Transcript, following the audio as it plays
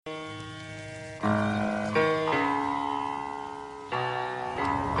Be the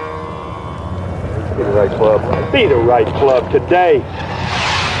right club. Be the right club today.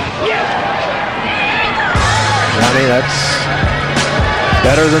 Yes! Johnny, that's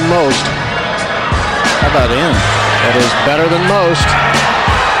better than most. How about in? That is better than most.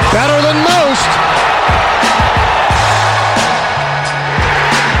 Better than most!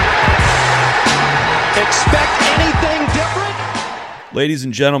 Expect anything different? Ladies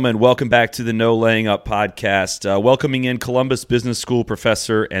and gentlemen, welcome back to the No Laying Up podcast. Welcoming in Columbus Business School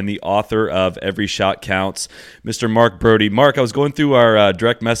professor and the author of Every Shot Counts, Mr. Mark Broadie. Mark, I was going through our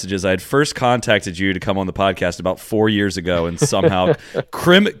direct messages. I had first contacted you to come on the podcast about 4 years ago and somehow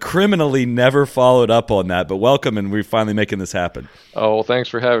criminally never followed up on that. But welcome, and we're finally making this happen. Oh, well, thanks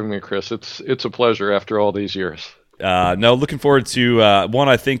for having me, Chris. It's a pleasure after all these years. No, looking forward to one.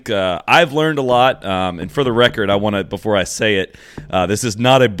 I think I've learned a lot. And for the record, I want to, before I say it, this is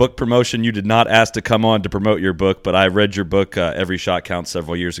not a book promotion. You did not ask to come on to promote your book, but I read your book, Every Shot Counts,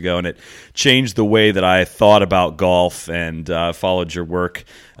 several years ago, and it changed the way that I thought about golf and followed your work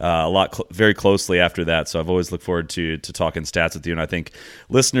very closely after that. So I've always looked forward to talking stats with you, and I think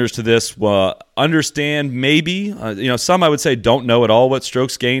listeners to this will understand maybe, some I would say don't know at all what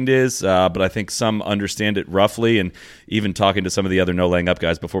strokes gained is, but I think some understand it roughly. And even talking to some of the other No Laying Up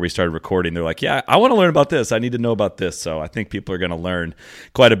guys before we started recording, they're like, yeah, I want to learn about this. I need to know about this. So I think people are going to learn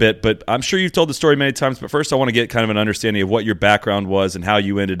quite a bit. But I'm sure you've told the story many times. But first, I want to get kind of an understanding of what your background was and how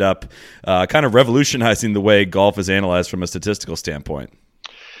you ended up kind of revolutionizing the way golf is analyzed from a statistical standpoint.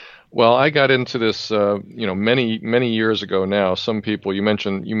 Well, I got into this, many years ago now. Some people, you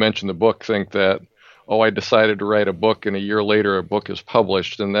mentioned the book, think that, I decided to write a book and a year later a book is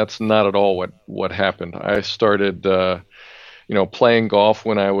published, and that's not at all what happened. I started, playing golf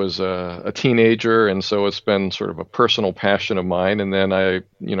when I was a teenager, and so it's been sort of a personal passion of mine. And then I,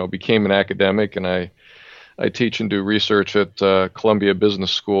 became an academic, and I teach and do research at Columbia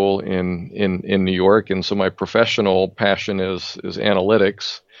Business School in New York, and so my professional passion is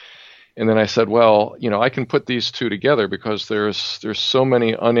analytics. And then I said, well, I can put these two together because there's so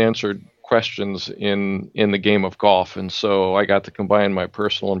many unanswered questions in the game of golf. And so I got to combine my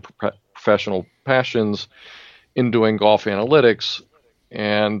personal and professional passions in doing golf analytics.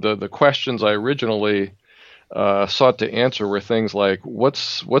 And the questions I originally sought to answer were things like,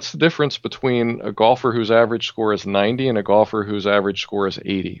 what's the difference between a golfer whose average score is 90 and a golfer whose average score is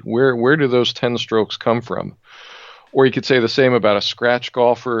 80? Where do those 10 strokes come from? Or you could say the same about a scratch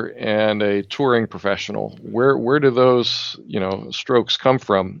golfer and a touring professional. Where do those, strokes come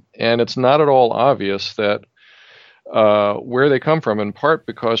from? And it's not at all obvious that where they come from, in part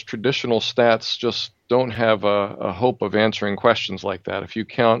because traditional stats just don't have a hope of answering questions like that. If you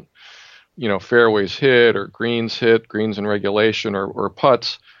count, fairways hit or greens hit, greens in regulation or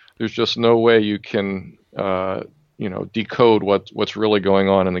putts, there's just no way you can decode what's really going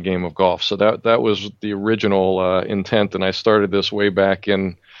on in the game of golf. So that was the original intent, and I started this way back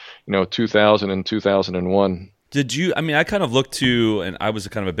in 2000 and 2001. Did you, I kind of looked to, and I was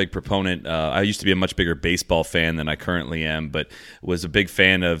kind of a big proponent. I used to be a much bigger baseball fan than I currently am, but was a big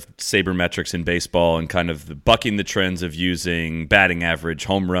fan of sabermetrics in baseball and kind of bucking the trends of using batting average,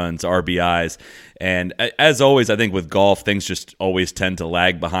 home runs, RBIs. And as always, I think with golf, things just always tend to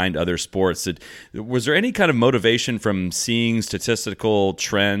lag behind other sports. Was there any kind of motivation from seeing statistical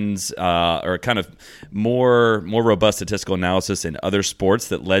trends or kind of more robust statistical analysis in other sports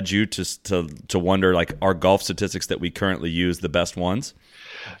that led you to wonder, like, are golf statistics that we currently use the best ones?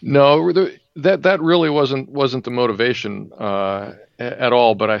 No, that really wasn't the motivation at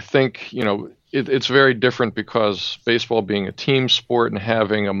all. But I think it's very different because baseball being a team sport and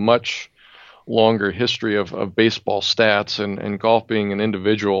having a much longer history of baseball stats, and golf being an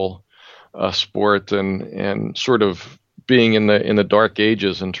individual sport and sort of being in the dark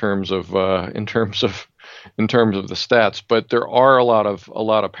ages in terms of the stats. But there are a lot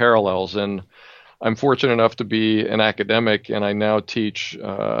of parallels, and I'm fortunate enough to be an academic, and I now teach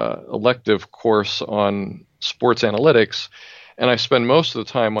elective course on sports analytics, and I spend most of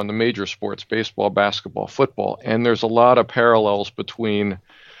the time on the major sports: baseball, basketball, football, and there's a lot of parallels between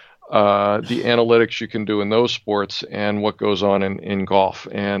the analytics you can do in those sports and what goes on in golf.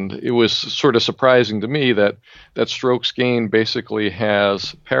 And it was sort of surprising to me that strokes gained basically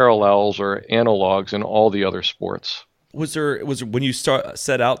has parallels or analogs in all the other sports. Was there when you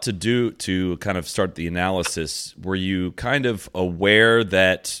set out to kind of start the analysis, were you kind of aware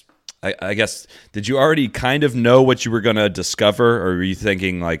that, I guess, did you already kind of know what you were going to discover, or were you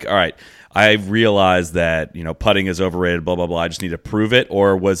thinking like, all right, I realized that, putting is overrated, blah, blah, blah, I just need to prove it?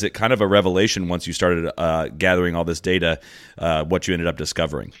 Or was it kind of a revelation once you started gathering all this data, what you ended up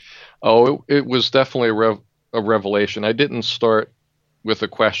discovering? Oh, it was definitely a revelation. I didn't start with a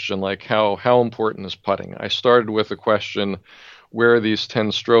question like how important is putting. I started with a question: where are these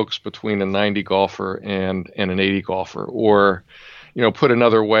 10 strokes between a 90 golfer and an 80 golfer? Or, put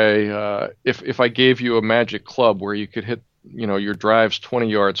another way, if I gave you a magic club where you could hit, your drives 20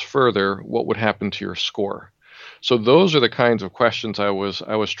 yards further, what would happen to your score? So those are the kinds of questions I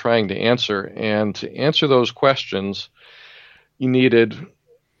was trying to answer. And to answer those questions, you needed,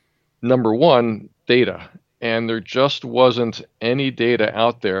 number one, data. And there just wasn't any data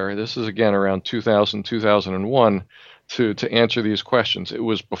out there. This is again around 2000, 2001 to answer these questions. It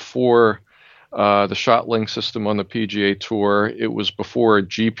was before the ShotLink system on the PGA Tour. It was before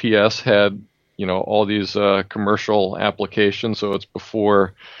GPS had, all these commercial applications. So it's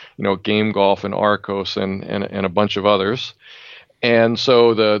before, Game Golf and Arcos and a bunch of others. And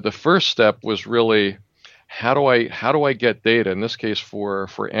so the first step was really, how do I get data? In this case,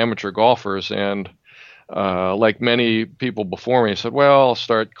 for amateur golfers. And like many people before me, said, well, I'll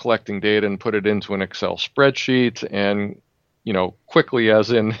start collecting data and put it into an Excel spreadsheet, and quickly,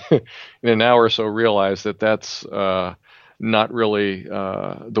 as in in an hour or so, realized that that's not really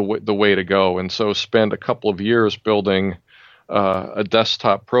the way to go. And so spent a couple of years building a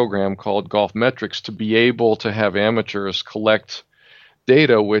desktop program called Golf Metrics to be able to have amateurs collect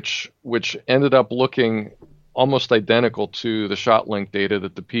data, which ended up looking almost identical to the ShotLink data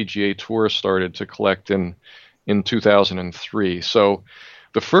that the PGA Tour started to collect in 2003. So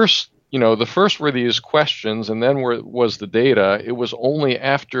the first were these questions, and then was the data. It was only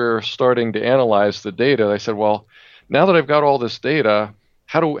after starting to analyze the data I said, well, now that I've got all this data,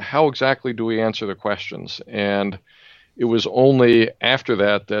 how exactly do we answer the questions? And it was only after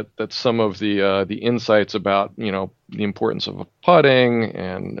that some of the insights about the importance of putting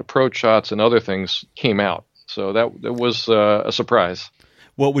and approach shots and other things came out. So that was a surprise.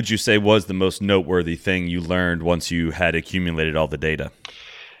 What would you say was the most noteworthy thing you learned once you had accumulated all the data?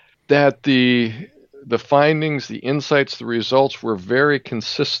 That the findings, the insights, the results were very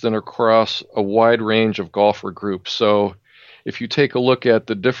consistent across a wide range of golfer groups. So if you take a look at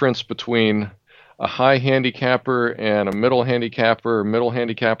the difference between a high handicapper and a middle handicapper,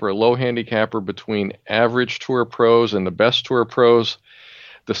 a low handicapper, between average tour pros and the best tour pros,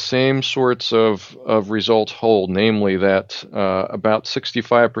 the same sorts of results hold, namely that about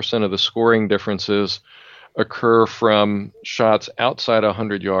 65% of the scoring differences occur from shots outside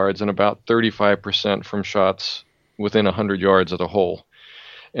 100 yards and about 35% from shots within 100 yards of the hole.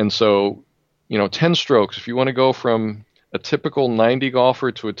 And so, 10 strokes, if you want to go from a typical 90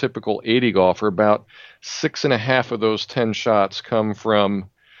 golfer to a typical 80 golfer, about 6.5 of those 10 shots come from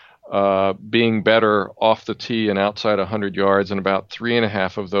being better off the tee and outside 100 yards, and about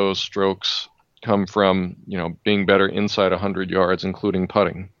 3.5 of those strokes come from, being better inside 100 yards, including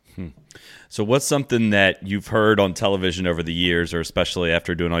putting. So what's something that you've heard on television over the years, or especially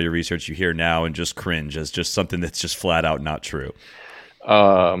after doing all your research, you hear now and just cringe as just something that's just flat out not true?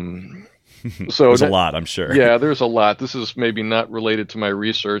 So there's a lot, I'm sure. Yeah, there's a lot. This is maybe not related to my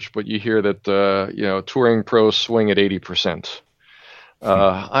research, but you hear that touring pros swing at 80%.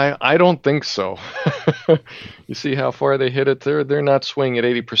 I don't think so. You see how far they hit it? They're not swinging at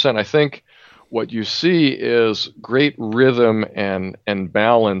 80%. I think what you see is great rhythm and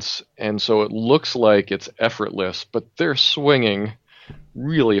balance, and so it looks like it's effortless, but they're swinging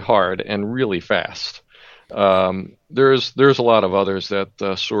really hard and really fast. There's a lot of others that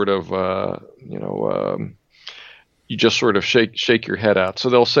you just sort of shake your head at. So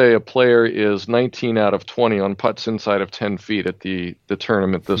they'll say a player is 19 out of 20 on putts inside of 10 feet at the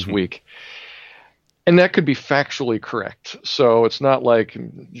tournament this week. And that could be factually correct. So it's not like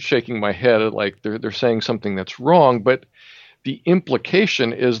shaking my head like they're saying something that's wrong, but the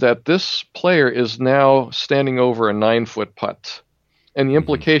implication is that this player is now standing over a 9-foot putt. And the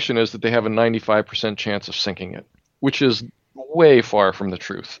implication is that they have a 95% chance of sinking it, which is way far from the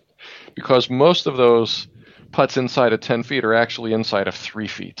truth, because most of those putts inside of 10 feet are actually inside of 3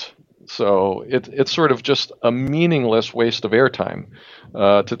 feet. So it's sort of just a meaningless waste of airtime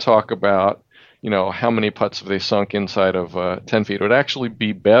to talk about, how many putts have they sunk inside of 10 feet. It would actually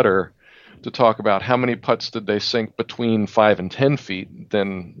be better to talk about how many putts did they sink between 5 and 10 feet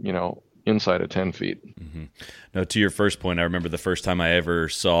than, inside of 10 feet. Mm-hmm. Now, to your first point, I remember the first time I ever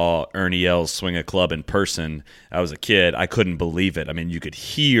saw Ernie Els swing a club in person. I was a kid. I couldn't believe it. I mean, you could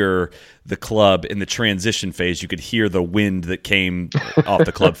hear the club in the transition phase. You could hear the wind that came off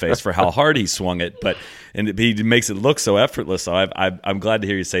the club face for how hard he swung it, and he makes it look so effortless. So I'm glad to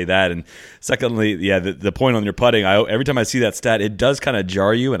hear you say that. And secondly, yeah, the point on your putting, every time I see that stat, it does kind of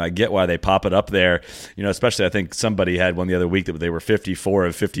jar you, and I get why they pop it up there. Especially I think somebody had one the other week that they were 54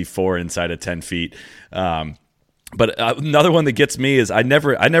 of 54 inside of 10 feet. But another one that gets me is I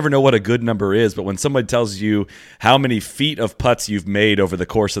never know what a good number is, but when somebody tells you how many feet of putts you've made over the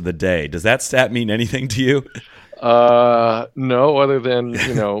course of the day, does that stat mean anything to you? No, other than,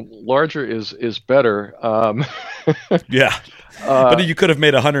 larger is better. Yeah. But you could have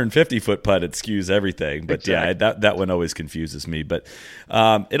made a 150-foot putt. It skews everything. But exactly. Yeah, that one always confuses me. But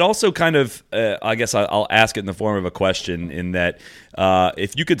it also kind of, I guess I'll ask it in the form of a question in that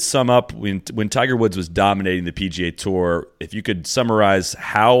if you could sum up when Tiger Woods was dominating the PGA Tour, if you could summarize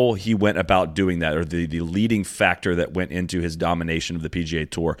how he went about doing that or the leading factor that went into his domination of the PGA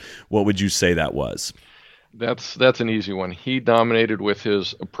Tour, what would you say that was? That's an easy one. He dominated with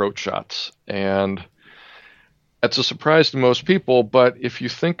his approach shots, and that's a surprise to most people, but if you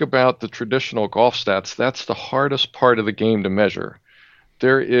think about the traditional golf stats, that's the hardest part of the game to measure.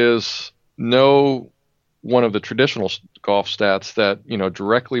 There is no one of the traditional golf stats that,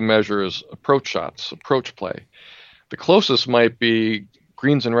 directly measures approach shots, approach play. The closest might be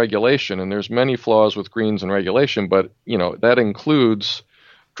greens in regulation, and there's many flaws with greens in regulation, but, that includes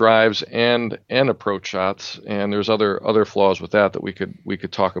drives and approach shots, and there's other flaws with that we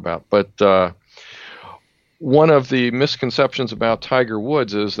could talk about. But one of the misconceptions about Tiger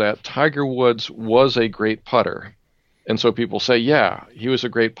Woods is that Tiger Woods was a great putter. And so people say, yeah, he was a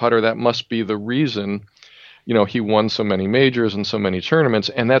great putter. That must be the reason, he won so many majors and so many tournaments.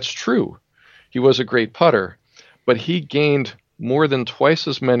 And that's true. He was a great putter, but he gained more than twice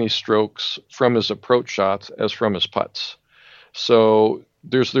as many strokes from his approach shots as from his putts. So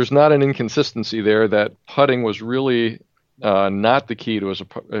there's not an inconsistency there that putting was really not the key to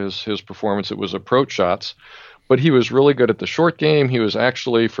his performance. It was approach shots, but he was really good at the short game. He was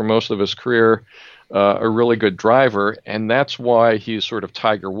actually, for most of his career, a really good driver, and that's why he's sort of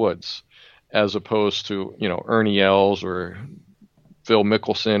Tiger Woods, as opposed to Ernie Els or Phil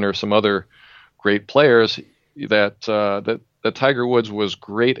Mickelson or some other great players. That Tiger Woods was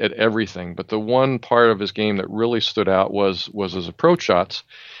great at everything, but the one part of his game that really stood out was his approach shots.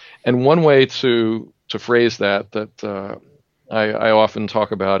 And one way to phrase that I often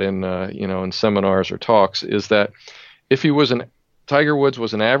talk about in seminars or talks is that if Tiger Woods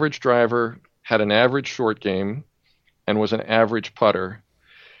was an average driver, had an average short game, and was an average putter,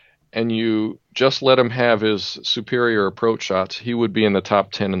 and you just let him have his superior approach shots, he would be in the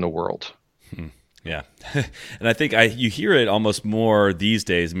top 10 in the world. Yeah. And I think you hear it almost more these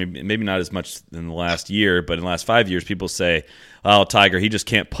days, maybe not as much in the last year, but in the last 5 years, people say, oh, Tiger, he just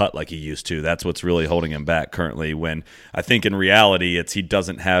can't putt like he used to. That's what's really holding him back currently, when I think in reality he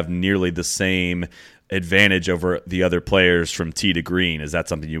doesn't have nearly the same advantage over the other players from tee to green. Is that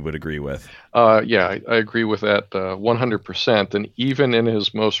something you would agree with? Yeah, I agree with that 100%. And even in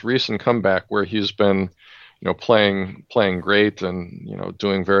his most recent comeback where he's been, playing great and,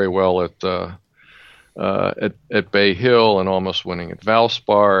 doing very well at Bay Hill and almost winning at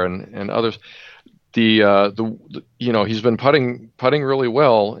Valspar and others. He's been putting really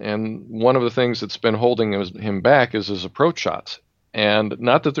well, and one of the things that's been holding him back is his approach shots. And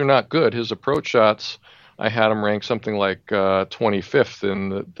not that they're not good. His approach shots, I had him ranked something like 25th in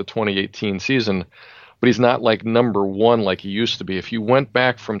the 2018 season, but he's not like number one like he used to be. If you went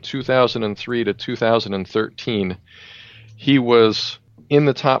back from 2003 to 2013, he was in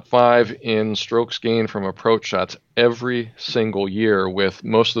the top 5 in strokes gained from approach shots every single year, with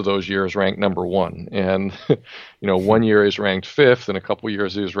most of those years ranked number 1. And, 1 year he's ranked 5th, and a couple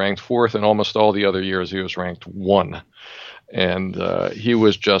years he was ranked 4th, and almost all the other years he was ranked 1. And he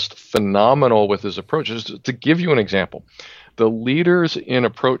was just phenomenal with his approaches. To give you an example, the leaders in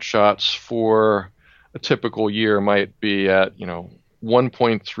approach shots for a typical year might be at,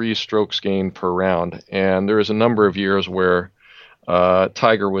 1.3 strokes gained per round. And there is a number of years where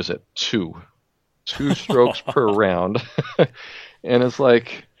Tiger was at 2 strokes per round. And it's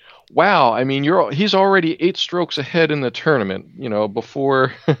like, wow, I mean, he's already 8 strokes ahead in the tournament,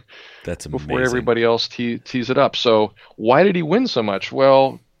 before that's amazing. Before everybody else tees it up. So why did he win so much?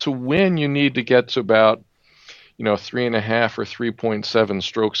 Well, to win, you need to get to about 3.5 or 3.7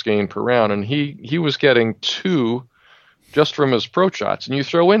 strokes gained per round, and he was getting 2 just from his approach shots. And you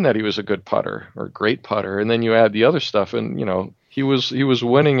throw in that he was a good putter or great putter, and then you add the other stuff, and he was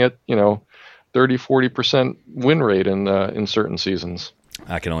winning at 30-40% win rate in certain seasons.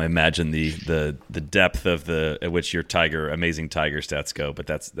 I can only imagine the depth of at which your amazing Tiger stats go, but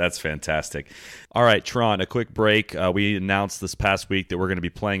that's fantastic. All right, Tron, a quick break. We announced this past week that we're going to be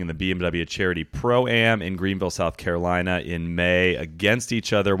playing in the BMW Charity Pro-Am in Greenville, South Carolina in May against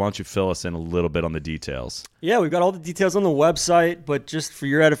each other. Why don't you fill us in a little bit on the details? Yeah, we've got all the details on the website, but just for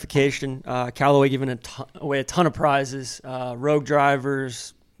your edification, Callaway giving away a ton of prizes, Rogue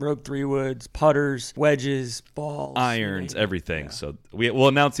drivers, Rogue 3-woods, putters, wedges, balls, irons, everything. Yeah. So we'll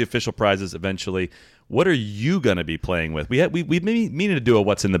announce the official prizes eventually. What are you going to be playing with? We've been meaning to do a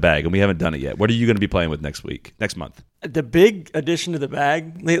what's in the bag, and we haven't done it yet. What are you going to be playing with next month? The big addition to the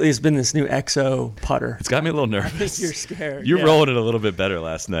bag lately has been this new XO putter. It's got me a little nervous. I think you're scared. You're rolling it a a little bit better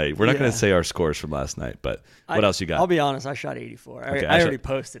last night. We're not going to say our scores from last night, but what else you got? I'll be honest, I shot 84. Okay, I already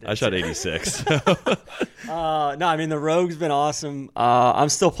posted it. I shot 86. No, I mean, the Rogue's been awesome. I'm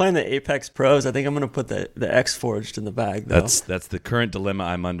still playing the Apex Pros. I think I'm going to put the X Forged in the bag, though. That's the current dilemma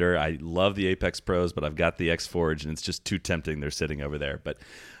I'm under. I love the Apex Pros, but I've got the X Forged, and it's just too tempting. They're sitting over there. But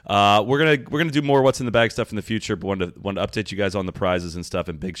we're gonna do more what's in the bag stuff in the future. But want to update you guys on the prizes and stuff.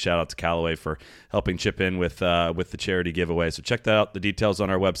 And big shout out to Callaway for helping chip in with the charity giveaway. So check that out. The details on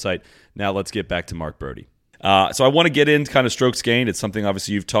our website. Now let's get back to Mark Broadie. So I want to get into kind of strokes gained. It's something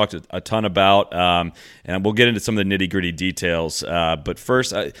obviously you've talked a ton about, and we'll get into some of the nitty-gritty details. But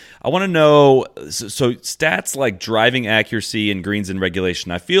first, I want to know, so stats like driving accuracy and greens in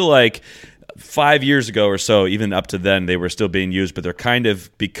regulation, I feel like 5 years ago or so, even up to then, they were still being used, but they're kind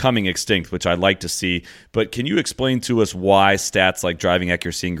of becoming extinct, which I'd like to see. But can you explain to us why stats like driving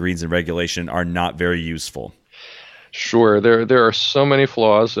accuracy and greens in regulation are not very useful? Sure. There are so many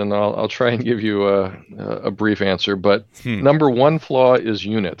flaws, and I'll try and give you a brief answer. But number one flaw is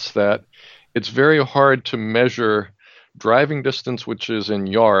units. That it's very hard to measure driving distance, which is in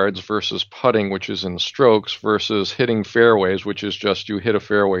yards, versus putting, which is in strokes, versus hitting fairways, which is just you hit a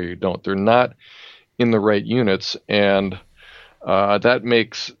fairway, you don't. They're not in the right units, and that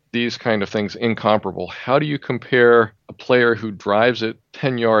makes these kind of things incomparable. How do you compare a player who drives it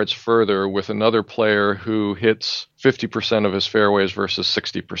 10 yards further with another player who hits 50% of his fairways versus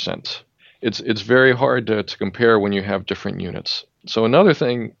 60%? It's very hard to compare when you have different units. So another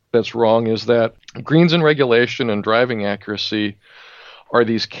thing that's wrong is that greens in regulation and driving accuracy are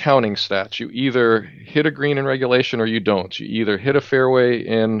these counting stats. You either hit a green in regulation or you don't. You either hit a fairway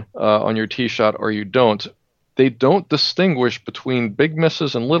on your tee shot or you don't. They don't distinguish between big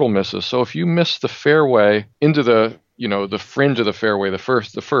misses and little misses. So if you miss the fairway into the fringe of the fairway, the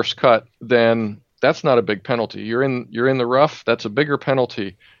first cut, then that's not a big penalty. You're in the rough, that's a bigger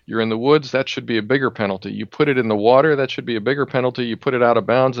penalty. You're in the woods, that should be a bigger penalty. You put it in the water, that should be a bigger penalty. You put it out of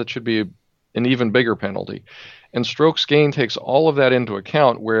bounds, that should be an even bigger penalty. And strokes gain takes all of that into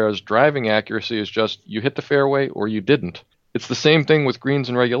account, whereas driving accuracy is just you hit the fairway or you didn't. It's the same thing with greens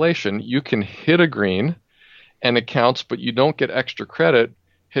in regulation. You can hit a green and it counts, but you don't get extra credit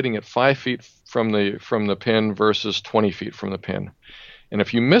hitting it 5 feet from the pin versus 20 feet from the pin. And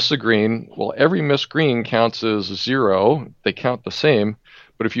if you miss a green, well, every missed green counts as 0. They count the same.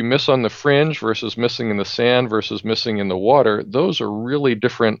 But if you miss on the fringe versus missing in the sand versus missing in the water, those are really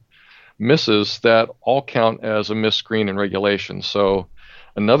different misses that all count as a missed green in regulation. So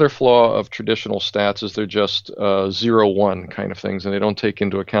another flaw of traditional stats is they're just 0-1 kind of things, and they don't take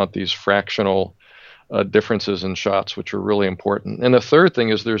into account these fractional differences in shots, which are really important. And the third thing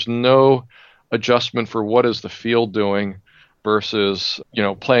is there's no adjustment for what is the field doing versus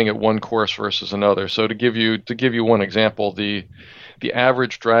playing at one course versus another. So to give you one example, the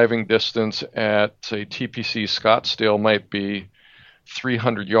average driving distance at, say, TPC Scottsdale might be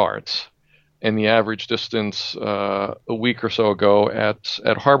 300 yards, and the average distance a week or so ago at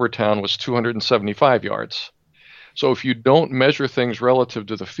Harbortown was 275 yards. So if you don't measure things relative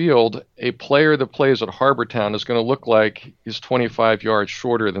to the field, a player that plays at Harbortown is going to look like he's 25 yards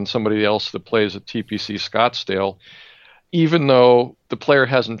shorter than somebody else that plays at TPC Scottsdale, even though the player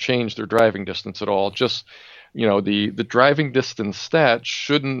hasn't changed their driving distance at all. Just, the driving distance stat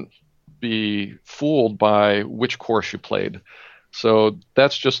shouldn't be fooled by which course you played. So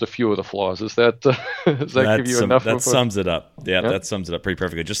that's just a few of the flaws. Does that give you enough? That sums it up. Yeah, that sums it up pretty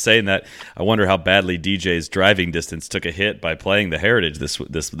perfectly. Just saying that, I wonder how badly DJ's driving distance took a hit by playing the Heritage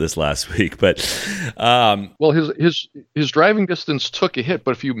this last week. But well, his driving distance took a hit,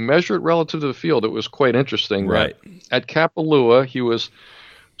 but if you measure it relative to the field, it was quite interesting. Right. At Kapalua, he was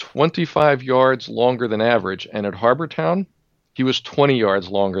 25 yards longer than average, and at Harbortown, he was 20 yards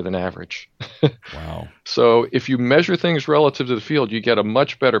longer than average. Wow. So if you measure things relative to the field, you get a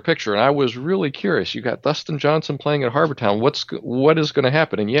much better picture. And I was really curious. You got Dustin Johnson playing at Harbortown. What is going to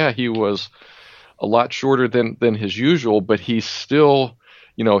happen? And yeah, he was a lot shorter than his usual, but he still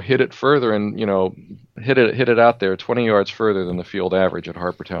hit it further and, hit it out there 20 yards further than the field average at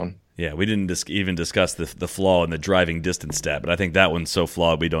Harpertown. Yeah, we didn't even discuss the flaw in the driving distance stat, but I think that one's so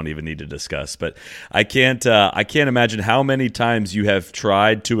flawed we don't even need to discuss. But I can't imagine how many times you have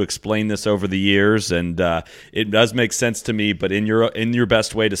tried to explain this over the years, and it does make sense to me. But in your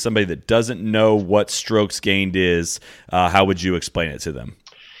best way to somebody that doesn't know what strokes gained is, how would you explain it to them?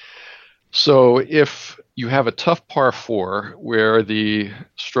 So if you have a tough par 4 where the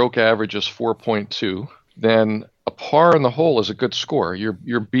stroke average is 4.2, then a par in the hole is a good score.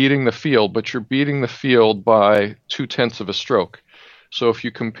 You're beating the field, but you're beating the field by 0.2 of a stroke. So if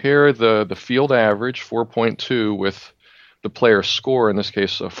you compare the field average 4.2 with the player's score, in this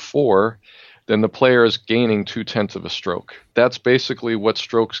case a 4, then the player is gaining 0.2 of a stroke. That's basically what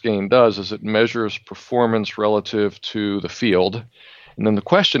strokes gain does, is it measures performance relative to the field. And then the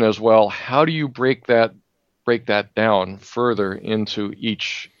question is, well, how do you break that down further into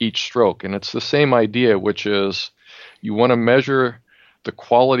each stroke? And it's the same idea, which is you want to measure the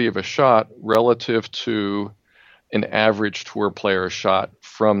quality of a shot relative to an average tour player's shot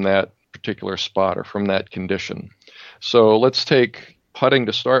from that particular spot or from that condition. So let's take putting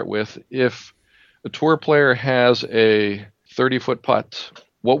to start with. If a tour player has a 30-foot putt,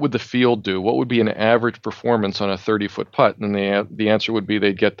 what would the field do? What would be an average performance on a 30-foot putt? And the answer would be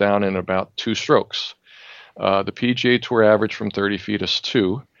they'd get down in about 2 strokes. The PGA Tour average from 30 feet is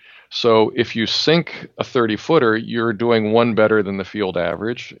 2. So if you sink a 30-footer, you're doing 1 better than the field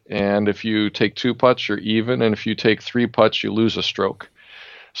average. And if you take 2 putts, you're even. And if you take 3 putts, you lose a stroke.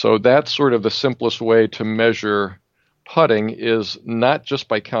 So that's sort of the simplest way to measure putting, is not just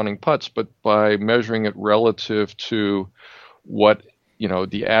by counting putts, but by measuring it relative to what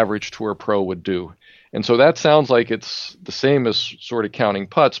the average tour pro would do. And so that sounds like it's the same as sort of counting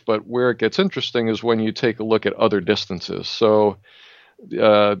putts, but where it gets interesting is when you take a look at other distances. So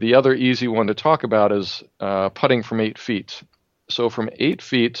the other easy one to talk about is putting from 8 feet. So from 8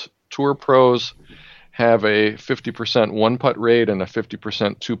 feet, tour pros have a 50% one-putt rate and a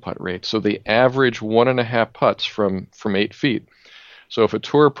 50% two-putt rate. So they average 1.5 putts from 8 feet. So if a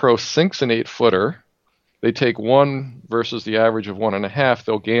tour pro sinks an 8-footer, they take 1 versus the average of 1.5,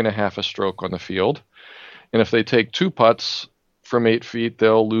 they'll gain a half a stroke on the field. And if they take 2 putts from 8 feet,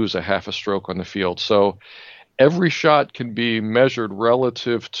 they'll lose a half a stroke on the field. So every shot can be measured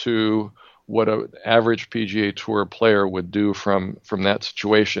relative to what an average PGA Tour player would do from that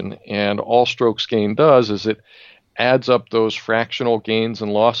situation. And all strokes gain does is it adds up those fractional gains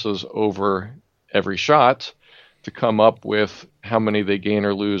and losses over every shot to come up with how many they gain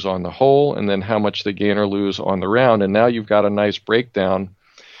or lose on the hole, and then how much they gain or lose on the round. And now you've got a nice breakdown.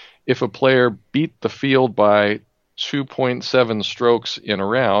 If a player beat the field by 2.7 strokes in a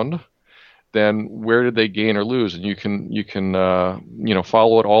round, then where did they gain or lose? And you can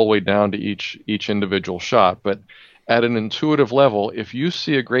follow it all the way down to each individual shot. But at an intuitive level, if you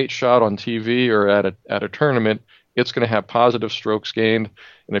see a great shot on TV or at a tournament, it's going to have positive strokes gained.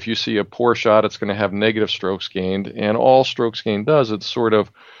 And if you see a poor shot, it's going to have negative strokes gained. And all strokes gained does, it sort of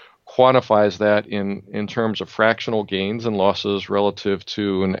quantifies that in terms of fractional gains and losses relative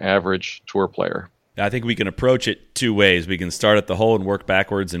to an average tour player. I think we can approach it 2 ways. We can start at the hole and work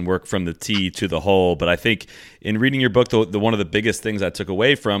backwards and work from the tee to the hole. But I think in reading your book, the one of the biggest things I took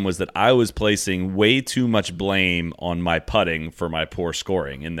away from was that I was placing way too much blame on my putting for my poor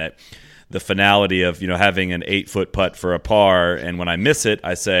scoring, and that the finality of having an 8-foot putt for a par, and when I miss it,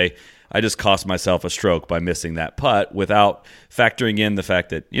 I say, I just cost myself a stroke by missing that putt, without factoring in the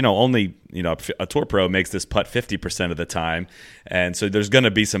fact that, only, a tour pro makes this putt 50% of the time. And so there's going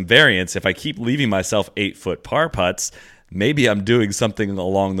to be some variance. If I keep leaving myself 8-foot par putts, maybe I'm doing something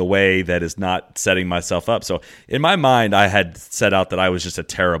along the way that is not setting myself up. So in my mind, I had set out that I was just a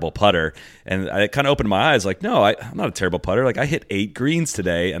terrible putter. And I kind of opened my eyes like, no, I'm not a terrible putter. Like, I hit 8 greens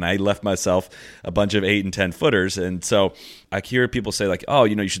today and I left myself a bunch of 8 and 10 footers. And so I hear people say like, oh,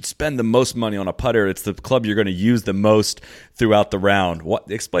 you should spend the most money on a putter. It's the club you're going to use the most throughout the round.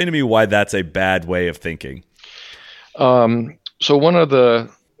 Explain to me why that's a bad way of thinking. So one of the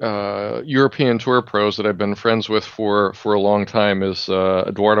European tour pros that I've been friends with for a long time is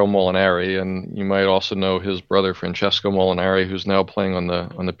Edoardo Molinari, and you might also know his brother Francesco Molinari, who's now playing on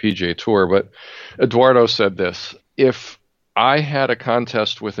the PGA Tour. But Edoardo said this: if I had a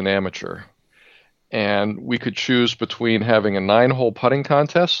contest with an amateur, and we could choose between having a 9-hole putting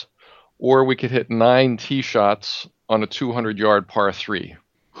contest, or we could hit 9 tee shots on a 200-yard par 3,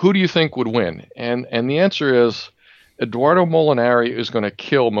 who do you think would win? And the answer is, Edoardo Molinari is going to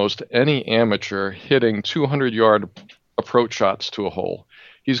kill most any amateur hitting 200-yard approach shots to a hole.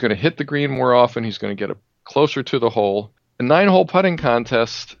 He's going to hit the green more often. He's going to get closer to the hole. A 9-hole putting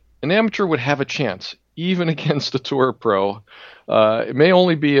contest, an amateur would have a chance, even against a tour pro. It may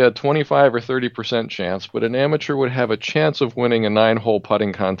only be a 25 or 30% chance, but an amateur would have a chance of winning a 9-hole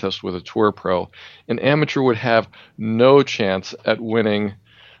putting contest with a tour pro. An amateur would have no chance at winning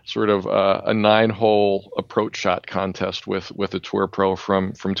sort of a 9-hole approach shot contest with a tour pro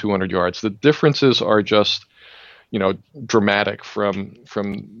from 200 yards. The differences are just, dramatic from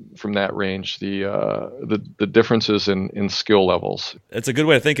that range. The differences in skill levels. It's a good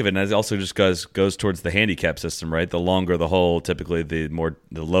way to think of it, and it also just goes towards the handicap system, right? The longer the hole, typically the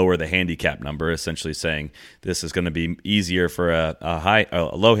lower the handicap number. Essentially saying this is going to be easier for a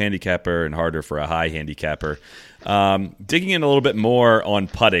low handicapper and harder for a high handicapper. Digging in a little bit more on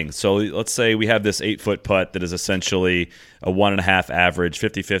putting. So let's say we have this 8-foot putt that is essentially a 1.5 average,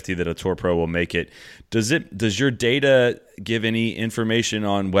 50-50 that a tour pro will make it. Does your data give any information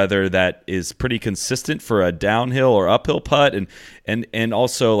on whether that is pretty consistent for a downhill or uphill putt? And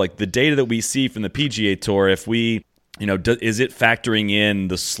also like the data that we see from the PGA Tour, if we, is it factoring in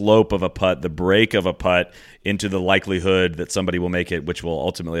the slope of a putt, the break of a putt into the likelihood that somebody will make it, which will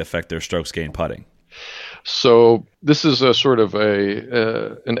ultimately affect their strokes gained putting? So this is a sort of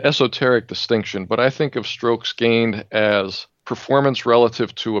an esoteric distinction, but I think of strokes gained as performance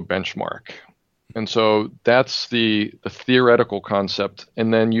relative to a benchmark. And so that's the theoretical concept,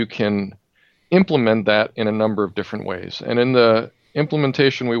 and then you can implement that in a number of different ways. And in the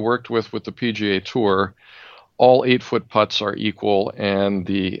implementation we worked with the PGA Tour, all 8-foot putts are equal, and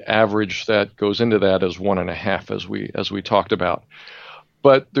the average that goes into that is 1.5, as we talked about.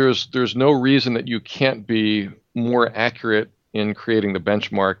 But there's no reason that you can't be more accurate in creating the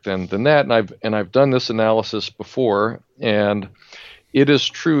benchmark than that. And I've done this analysis before, and it is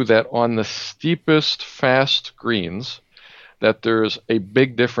true that on the steepest fast greens, that there's a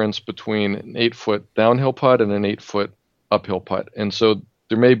big difference between an 8-foot downhill putt and an 8-foot uphill putt. And so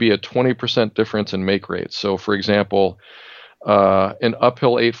there may be a 20% difference in make rates. So for example, an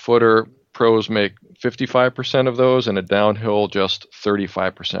uphill 8-footer, pros make 55% of those, and a downhill just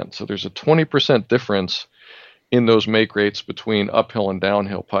 35%. So there's a 20% difference in those make rates between uphill and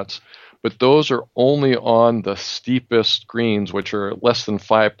downhill putts. But those are only on the steepest greens, which are less than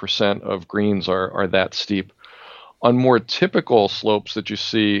 5% of greens are that steep. On more typical slopes that you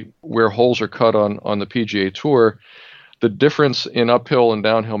see where holes are cut on the PGA Tour, the difference in uphill and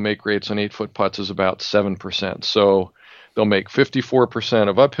downhill make rates on 8-foot putts is about 7%. So they'll make 54%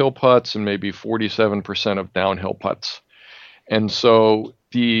 of uphill putts and maybe 47% of downhill putts. And so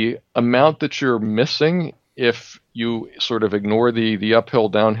the amount that you're missing if you sort of ignore the uphill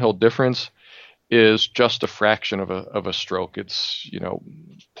downhill difference is just a fraction of a stroke. It's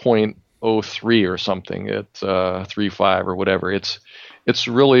 0.03 or something. It's 3.5 or whatever. It's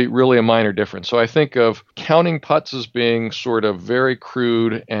really a minor difference. So I think of counting putts as being sort of very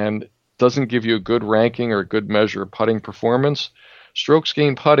crude and doesn't give you a good ranking or a good measure of putting performance. Strokes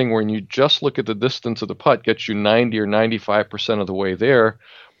gained putting, when you just look at the distance of the putt, gets you 90 or 95% of the way there.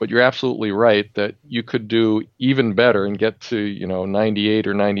 But you're absolutely right that you could do even better and get to 98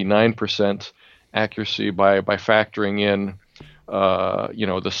 or 99% accuracy by factoring in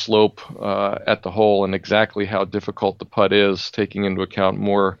the slope at the hole and exactly how difficult the putt is, taking into account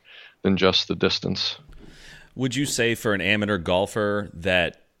more than just the distance. Would you say for an amateur golfer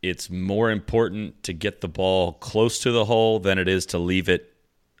that it's more important to get the ball close to the hole than it is to leave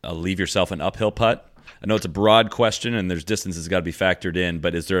yourself an uphill putt? I know it's a broad question and there's distances got to be factored in,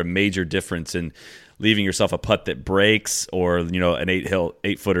 but is there a major difference in leaving yourself a putt that breaks or an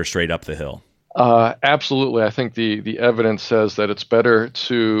 8-footer straight up the hill? Absolutely. I think the evidence says that it's better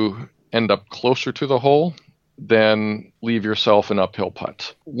to end up closer to the hole than leave yourself an uphill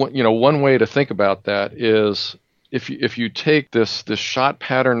putt. One way to think about that is if you take this shot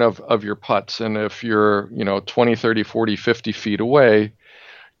pattern of your putts, and if you're 20, 30, 40, 50 feet away,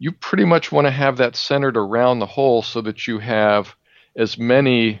 you pretty much want to have that centered around the hole so that you have as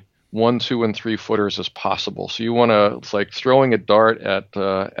many 1, 2, and 3 footers as possible. So you want to, it's like throwing a dart at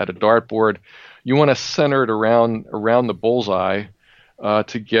a dartboard. You want to center it around the bullseye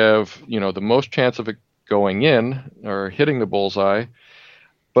to give the most chance of it going in or hitting the bullseye,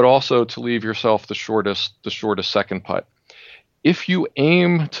 but also to leave yourself the shortest second putt. If you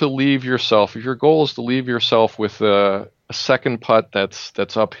aim to leave yourself, if your goal is to leave yourself with a second putt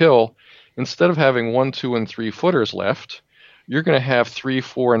that's uphill, instead of having 1, 2, and 3 footers left, you're going to have 3,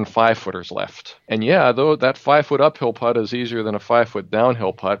 4, and 5 footers left. And yeah, though that 5-foot uphill putt is easier than a 5-foot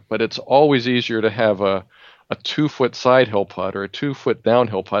downhill putt, but it's always easier to have a 2-foot side hill putt or a 2-foot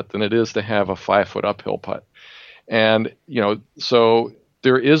downhill putt than it is to have a 5-foot uphill putt. And so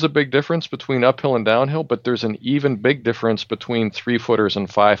there is a big difference between uphill and downhill, but there's an even big difference between 3-footers and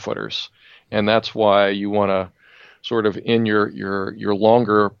 5-footers. And that's why you want to sort of in your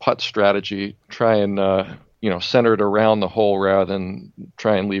longer putt strategy, try and, center it around the hole rather than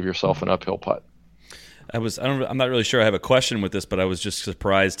try and leave yourself an uphill putt. I'm not really sure I have a question with this, but I was just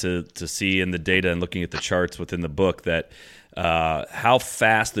surprised to see in the data and looking at the charts within the book that how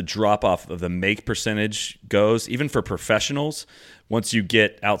fast the drop off of the make percentage goes, even for professionals, once you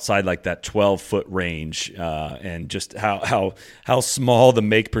get outside like that 12-foot range, and just how small the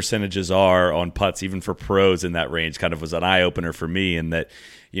make percentages are on putts, even for pros in that range, kind of was an eye opener for me. And that,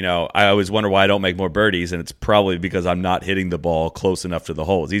 I always wonder why I don't make more birdies, and it's probably because I'm not hitting the ball close enough to the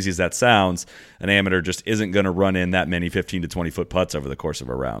hole. As easy as that sounds, an amateur just isn't going to run in that many 15 to 20-foot putts over the course of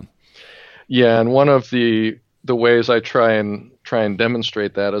a round. Yeah, and one of the ways I try and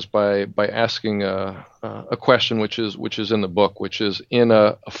demonstrate that is by asking a question which is in the book, which is in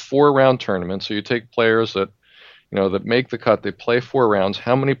a 4-round tournament. So you take players that that make the cut, they play 4 rounds.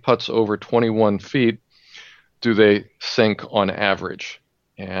 How many putts over 21 feet do they sink on average?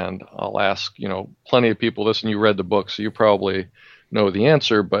 And I'll ask plenty of people this, and you read the book, so you probably know the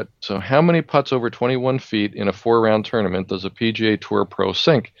answer. But so how many putts over 21 feet in a 4-round tournament does a PGA Tour pro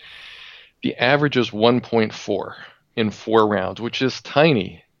sink? The average is 1.4 in 4 rounds, which is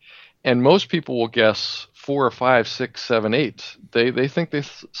tiny. And most people will guess 4 or 5, 6, 7, 8. They think they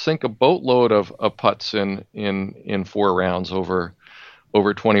sink a boatload of putts in 4 rounds over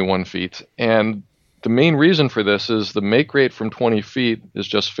 21 feet. And the main reason for this is the make rate from 20 feet is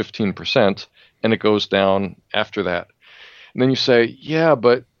just 15%, and it goes down after that. And then you say, yeah,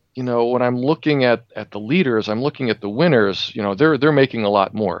 but when I'm looking at the leaders, I'm looking at the winners, they're making a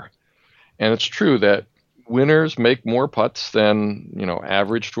lot more. And it's true that winners make more putts than,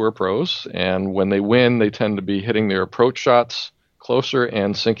 average tour pros. And when they win, they tend to be hitting their approach shots closer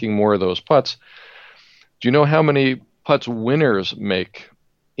and sinking more of those putts. Do you know how many putts winners make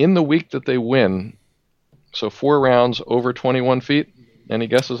in the week that they win? So 4 rounds over 21 feet. Any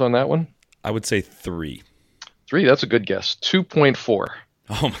guesses on that one? I would say 3. 3, that's a good guess. 2.4.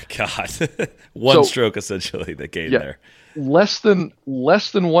 Oh my God. One stroke essentially that gained there. Less than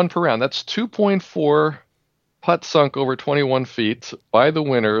 1 per round. That's 2.4 putts sunk over 21 feet by the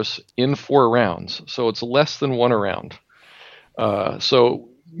winners in 4 rounds. So it's less than 1 a round.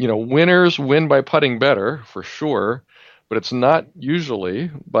 Winners win by putting better for sure, but it's not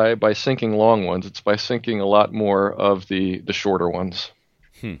usually by sinking long ones. It's by sinking a lot more of the shorter ones.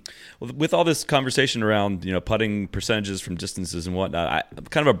 Well, with all this conversation around putting percentages from distances and whatnot,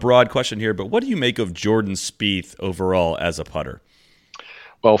 kind of a broad question here, but what do you make of Jordan Spieth overall as a putter?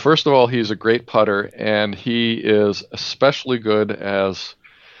 Well, first of all, he's a great putter, and he is especially good as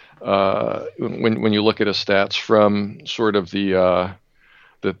when you look at his stats from sort of the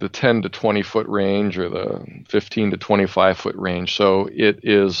 10 to 20 foot range or the 15 to 25 foot range. So it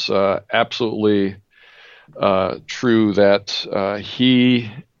is absolutely true that he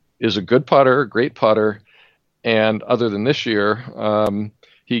is a good putter, great putter, and other than this year,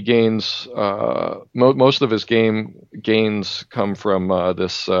 he gains most of his game gains come from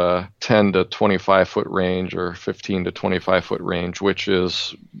this 10 to 25 foot range or 15 to 25 foot range, which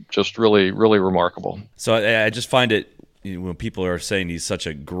is just really, really remarkable. So I just find it, when people are saying he's such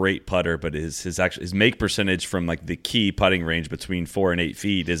a great putter, but his make percentage from like the key putting range between 4 and 8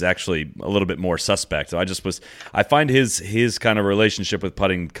 feet is actually a little bit more suspect. So I find his kind of relationship with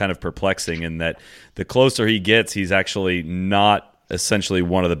putting kind of perplexing, in that the closer he gets, he's actually not essentially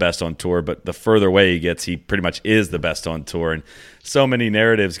one of the best on tour, but the further away he gets, he pretty much is the best on tour. And so many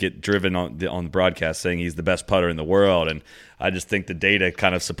narratives get driven on the broadcast saying he's the best putter in the world, and I just think the data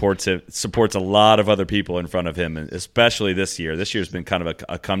kind of supports a lot of other people in front of him, and especially this year. This year's been kind of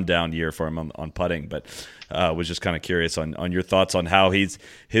a come down year for him on putting, but was just kind of curious on your thoughts on how his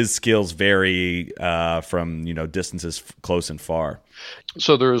skills vary from distances close and far.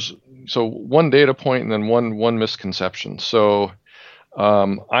 So there's one data point and then one misconception. So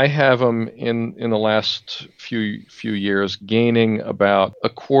I have him in the last few years gaining about a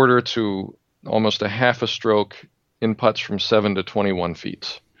quarter to almost a half a stroke in putts from 7 to 21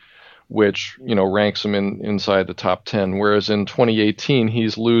 feet, which ranks him inside the top 10. Whereas in 2018,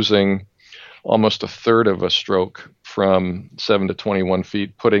 he's losing almost a third of a stroke from 7 to 21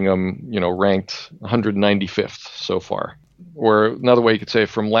 feet, putting him ranked 195th so far. Or another way you could say,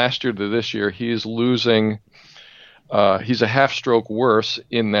 from last year to this year, he's losing. He's a half stroke worse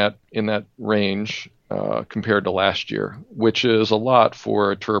in that range compared to last year, which is a lot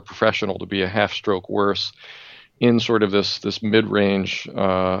for a tour professional to be a half stroke worse in sort of this mid range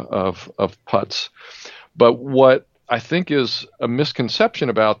of putts. But what I think is a misconception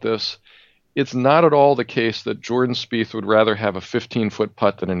about this, it's not at all the case that Jordan Spieth would rather have a 15-foot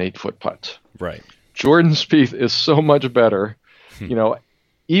putt than an 8-foot putt. Right. Jordan Spieth is so much better.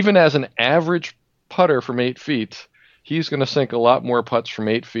 Even as an average putter from 8 feet, he's going to sink a lot more putts from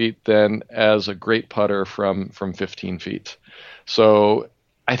 8 feet than as a great putter from 15 feet. So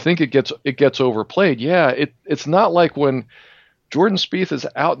I think it gets overplayed. Yeah, it's not like when Jordan Spieth is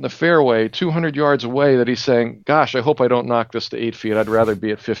out in the fairway 200 yards away that he's saying, gosh, I hope I don't knock this to 8 feet. I'd rather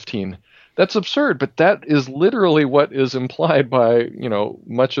be at 15. That's absurd, but that is literally what is implied by,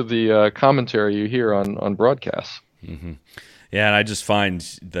 much of the commentary you hear on broadcasts. Mm-hmm. Yeah, and I just find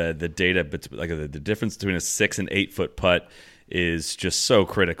the data, like the difference between a 6 and 8 foot putt is just so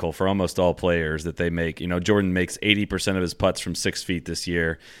critical for almost all players that they make. Jordan makes 80% of his putts from 6 feet this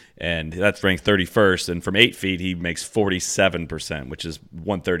year, and that's ranked 31st. And from 8 feet, he makes 47%, which is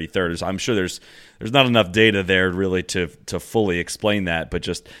 133rd. I'm sure there's not enough data there really to fully explain that, but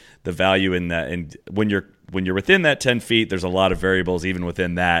just the value in that. And when you're within that 10 feet, there's a lot of variables even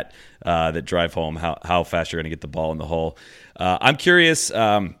within that that drive home how fast you're going to get the ball in the hole. I'm curious,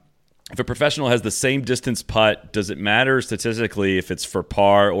 if a professional has the same distance putt, does it matter statistically if it's for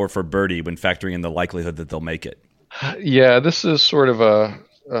par or for birdie when factoring in the likelihood that they'll make it? Yeah, this is sort of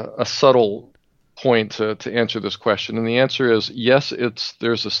a subtle point to answer this question. And the answer is yes,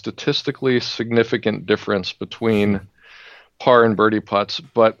 there's a statistically significant difference between par and birdie putts,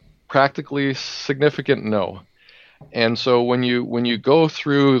 but practically significant, no. And so when you go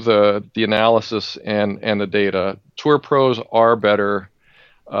through the analysis and the data, tour pros are better,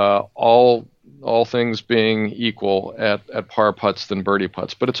 all things being equal at par putts than birdie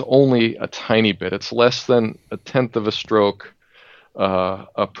putts, but it's only a tiny bit. It's less than a tenth of a stroke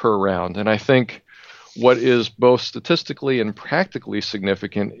per round. And I think what is both statistically and practically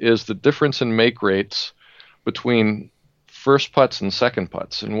significant is the difference in make rates between first putts and second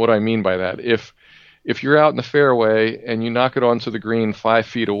putts. And what I mean by that, if you're out in the fairway and you knock it onto the green 5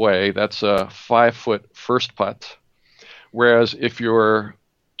 feet away, that's a 5-foot first putt. Whereas if you're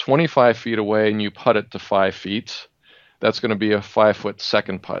 25 feet away and you putt it to 5 feet, that's going to be a 5-foot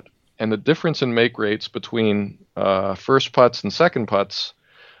second putt. And the difference in make rates between first putts and second putts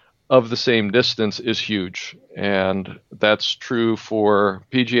of the same distance is huge. And that's true for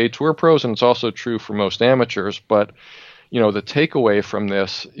PGA Tour pros, and it's also true for most amateurs. But the takeaway from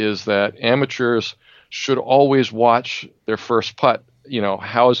this is that amateurs should always watch their first putt.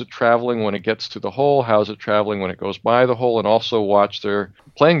 How is it traveling when it gets to the hole? How is it traveling when it goes by the hole? And also watch their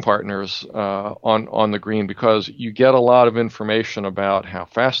playing partners on the green, because you get a lot of information about how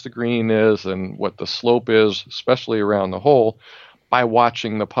fast the green is and what the slope is, especially around the hole, by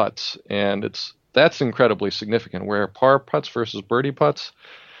watching the putts. And that's incredibly significant, where par putts versus birdie putts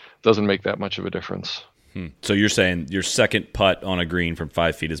doesn't make that much of a difference. So you're saying your second putt on a green from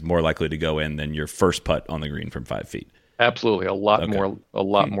 5 feet is more likely to go in than your first putt on the green from 5 feet? Absolutely, a lot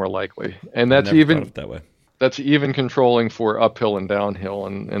more likely, and that's even that way. That's even controlling for uphill and downhill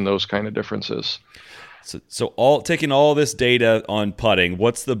and those kind of differences. So taking all this data on putting,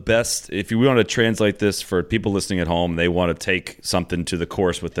 what's the best, if you want to translate this for people listening at home, they want to take something to the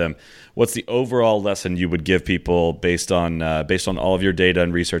course with them, what's the overall lesson you would give people based on all of your data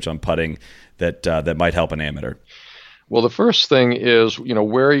and research on putting that might help an amateur? Well, the first thing is,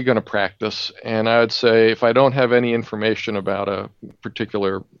 where are you going to practice? And I would say, if I don't have any information about a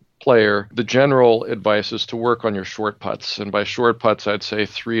particular player, the general advice is to work on your short putts. And by short putts, I'd say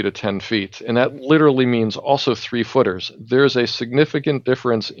 3 to 10 feet. And that literally means also 3-footers. There's a significant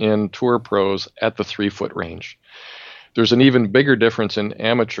difference in tour pros at the 3-foot range. There's an even bigger difference in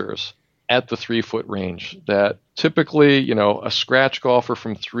amateurs at the 3-foot range, that typically, a scratch golfer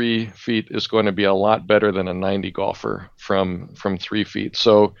from 3 feet is going to be a lot better than a 90 golfer from 3 feet.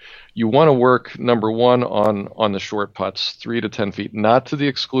 So you want to work, number one, on the short putts, 3 to 10 feet, not to the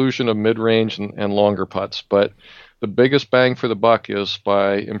exclusion of mid-range and longer putts, but the biggest bang for the buck is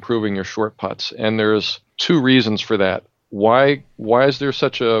by improving your short putts. And there's 2 reasons for that. Why is there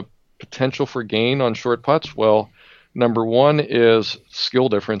such a potential for gain on short putts? Well, number one is skill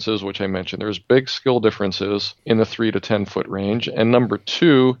differences, which I mentioned. There's big skill differences in the 3 to 10 foot range. And number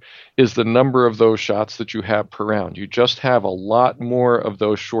 2 is the number of those shots that you have per round. You just have a lot more of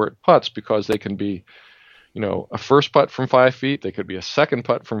those short putts, because they can be, a first putt from 5 feet. They could be a second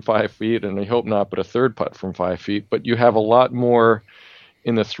putt from 5 feet, and I hope not, but a third putt from 5 feet. But you have a lot more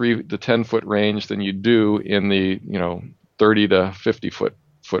in the 3 to 10 foot range than you do in the, 30 to 50 foot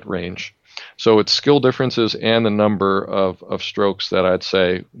range. So it's skill differences and the number of strokes that I'd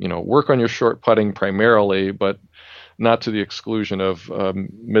say, work on your short putting primarily, but not to the exclusion of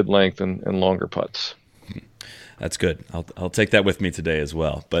mid-length and longer putts. That's good. I'll take that with me today as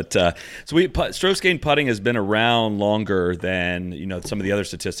well. But strokes gained putting has been around longer than some of the other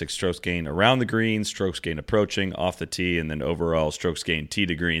statistics. Strokes gained around the green, strokes gained approaching, off the tee, and then overall strokes gained tee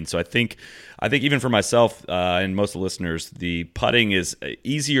to green. So I think even for myself and most of the listeners, the putting is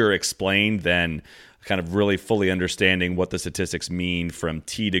easier explained than kind of really fully understanding what the statistics mean from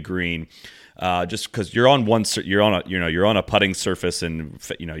tee to green. Just because you're on a putting surface, and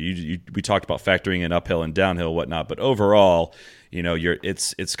we talked about factoring in uphill and downhill and whatnot, but overall,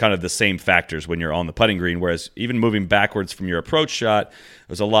 it's kind of the same factors when you're on the putting green. Whereas even moving backwards from your approach shot,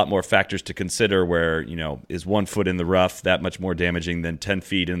 there's a lot more factors to consider. Where is 1 foot in the rough that much more damaging than 10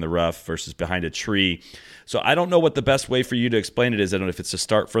 feet in the rough versus behind a tree? So I don't know what the best way for you to explain it is. I don't know if it's to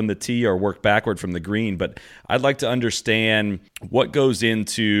start from the tee or work backward from the green, but I'd like to understand what goes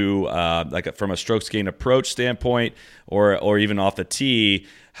into from a strokes gained approach standpoint, or even off the tee,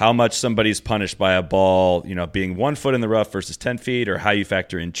 how much somebody's punished by a ball, being 1 foot in the rough versus 10 feet, or how you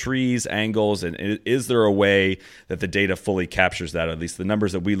factor in trees, angles, and is there a way that the data fully captures that? Or at least the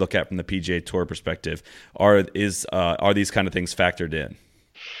numbers that we look at from the PGA Tour perspective are these kind of things factored in?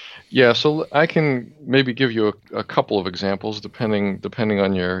 Yeah, so I can maybe give you a couple of examples depending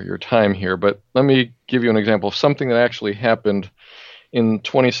on your time here. But let me give you an example of something that actually happened in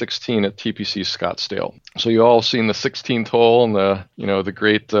 2016 at TPC Scottsdale. So you all seen the 16th hole and the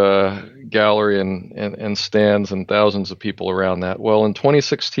great gallery and stands and thousands of people around that. Well, in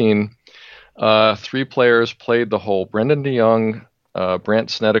 2016, 3 players played the hole: Brendan DeYoung, Brandt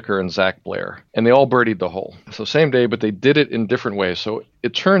Snedeker, and Zach Blair, and they all birdied the hole. So same day, but they did it in different ways. So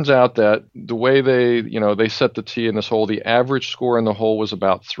it turns out that the way they set the tee in this hole, the average score in the hole was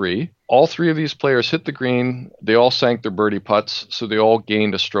about 3. All 3 of these players hit the green. They all sank their birdie putts, so they all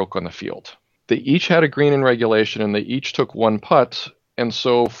gained a stroke on the field. They each had a green in regulation, and they each took 1 putt. And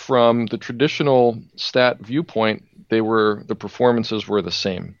so from the traditional stat viewpoint, the performances were the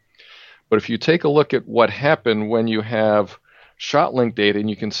same. But if you take a look at what happened when you have shot link data, and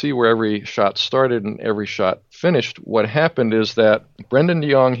you can see where every shot started and every shot finished, what happened is that Brendan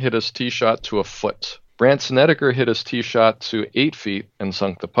DeYoung hit his tee shot to 1 foot. Brandt Snedeker hit his tee shot to 8 feet and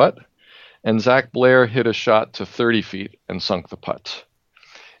sunk the putt. And Zach Blair hit a shot to 30 feet and sunk the putt.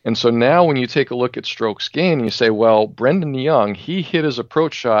 And so now when you take a look at strokes gained, you say, well, Brendan DeYoung, he hit his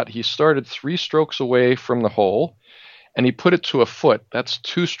approach shot. He started 3 strokes away from the hole, and he put it to 1 foot. That's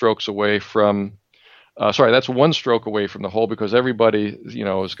 2 strokes away from that's 1 stroke away from the hole, because everybody,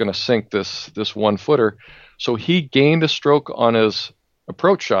 is going to sink this 1 footer. So he gained a stroke on his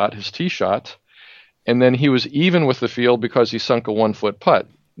approach shot, his tee shot, and then he was even with the field because he sunk a 1 foot putt.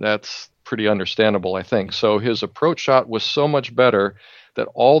 That's pretty understandable, I think. So his approach shot was so much better that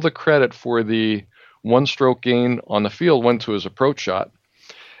all the credit for the 1 stroke gain on the field went to his approach shot.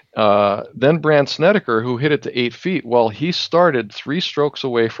 Then Brandt Snedeker, who hit it to 8 feet, well, he started 3 strokes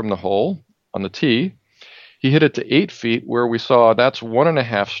away from the hole on the tee. He hit it to 8 feet, where we saw that's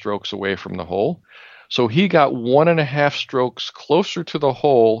 1.5 strokes away from the hole. So he got 1.5 strokes closer to the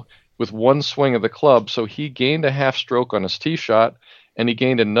hole with 1 swing of the club. So he gained a half stroke on his tee shot, and he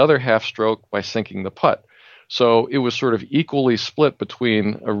gained another half stroke by sinking the putt. So it was sort of equally split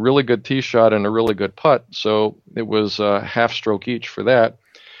between a really good tee shot and a really good putt. So it was a half stroke each for that.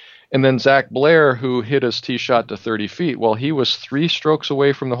 And then Zach Blair, who hit his tee shot to 30 feet, well, he was 3 strokes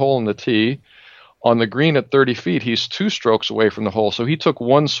away from the hole in the tee. On the green at 30 feet, he's 2 strokes away from the hole. So he took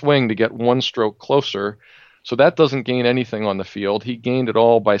 1 swing to get 1 stroke closer. So that doesn't gain anything on the field. He gained it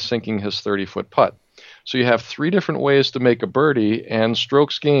all by sinking his 30-foot putt. So you have 3 different ways to make a birdie, and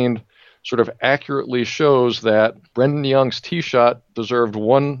strokes gained sort of accurately shows that Brendan DeYoung's tee shot deserved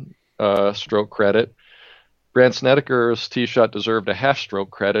 1 stroke credit. Brandt Snedeker's tee shot deserved a half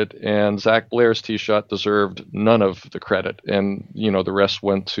stroke credit, and Zach Blair's tee shot deserved none of the credit, and the rest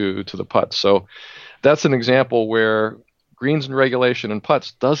went to the putts. So that's an example where greens in regulation and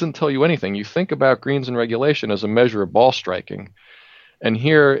putts doesn't tell you anything. You think about greens in regulation as a measure of ball striking, and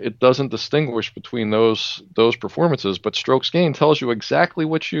here it doesn't distinguish between those performances. But strokes gained tells you exactly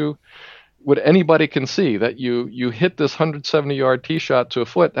what anybody can see, that you hit this 170-yard tee shot to 1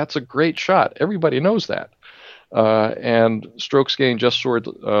 foot. That's a great shot. Everybody knows that. And strokes gained just sort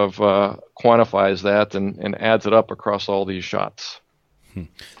of quantifies that and adds it up across all these shots. So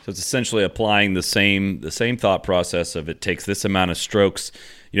it's essentially applying the same thought process of it takes this amount of strokes.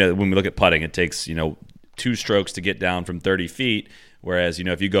 When we look at putting, it takes 2 strokes to get down from 30 feet. Whereas,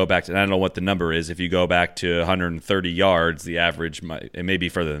 if you go back to, and I don't know what the number is, if you go back to 130 yards, the average, it may be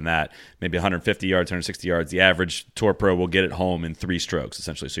further than that, maybe 150 yards, 160 yards, the average Tour Pro will get it home in 3 strokes,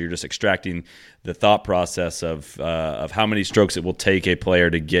 essentially. So you're just extracting the thought process of how many strokes it will take a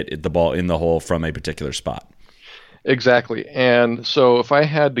player to get the ball in the hole from a particular spot. Exactly. And so if I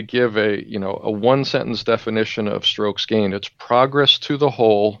had to give a one-sentence definition of strokes gained, it's progress to the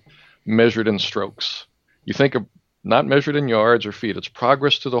hole measured in strokes. You think of not measured in yards or feet. It's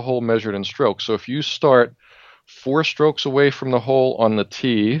progress to the hole measured in strokes. So if you start 4 strokes away from the hole on the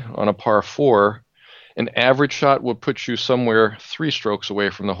tee on a par 4, an average shot would put you somewhere 3 strokes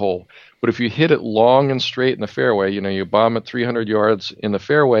away from the hole. But if you hit it long and straight in the fairway, you bomb it 300 yards in the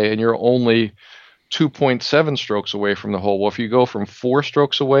fairway and you're only 2.7 strokes away from the hole. Well, if you go from 4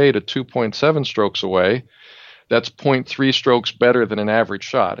 strokes away to 2.7 strokes away, that's 0.3 strokes better than an average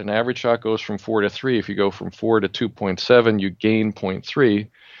shot. An average shot goes from 4 to 3. If you go from 4 to 2.7, you gain 0.3.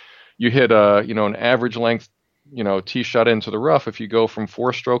 You hit an average length, tee shot into the rough. If you go from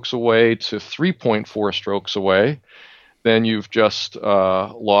 4 strokes away to 3.4 strokes away, then you've just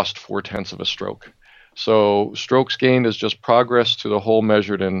lost 0.4 of a stroke. So strokes gained is just progress to the hole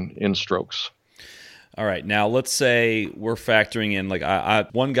measured in strokes. All right, now let's say we're factoring in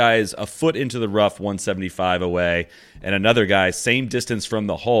one guy is a foot into the rough, 175 away, and another guy same distance from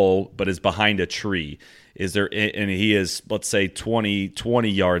the hole but is behind a tree. And he is, let's say, 20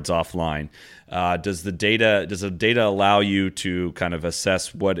 yards offline. Does the data allow you to kind of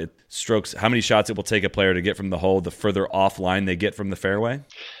assess how many shots it will take a player to get from the hole the further offline they get from the fairway?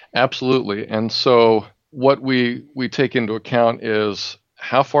 Absolutely. And so what we take into account is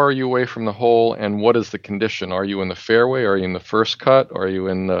how far are you away from the hole and what is the condition? Are you in the fairway? Are you in the first cut? Are you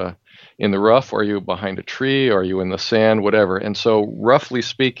in the rough? Are you behind a tree? Are you in the sand? Whatever. And so roughly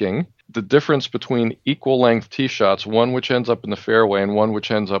speaking, the difference between equal length tee shots, one which ends up in the fairway and one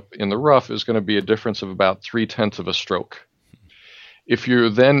which ends up in the rough, is going to be a difference of about 0.3 of a stroke. If you're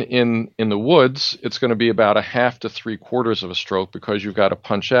then in the woods, it's going to be about 1/2 to 3/4 of a stroke because you've got to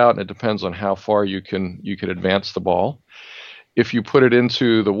punch out, and it depends on how far you can advance the ball. If you put it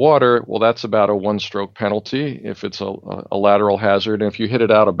into the water, well, that's about a 1-stroke penalty if it's a lateral hazard. And if you hit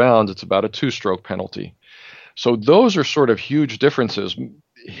it out of bounds, it's about a 2-stroke penalty. So those are sort of huge differences.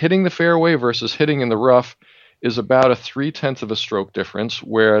 Hitting the fairway versus hitting in the rough is about a 0.3 of a stroke difference,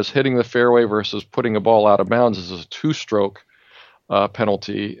 whereas hitting the fairway versus putting a ball out of bounds is a 2-stroke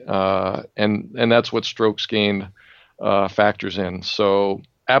penalty. And that's what strokes gained factors in. So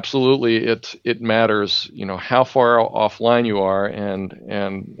absolutely, it matters, how far offline you are,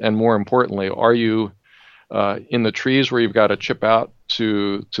 and more importantly, are you in the trees where you've got to chip out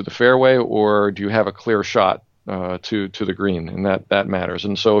to the fairway, or do you have a clear shot to the green? And that matters.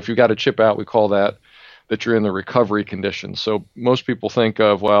 And so if you've got to chip out, we call that you're in the recovery condition. So most people think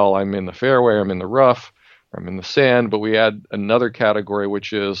of, well, I'm in the fairway, I'm in the rough, or I'm in the sand, but we add another category,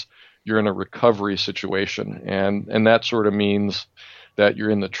 which is you're in a recovery situation, and that sort of means that you're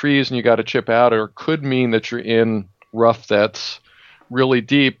in the trees and you got to chip out, or it could mean that you're in rough that's really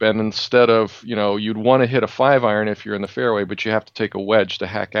deep, and instead of, you'd want to hit a 5-iron if you're in the fairway, but you have to take a wedge to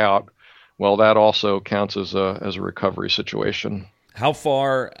hack out. Well, that also counts as a recovery situation. How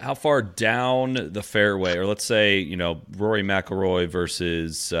far down the fairway, or let's say, Rory McIlroy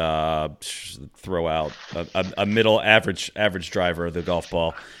versus throw out a middle average driver of the golf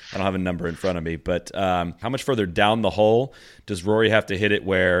ball. I don't have a number in front of me, but how much further down the hole does Rory have to hit it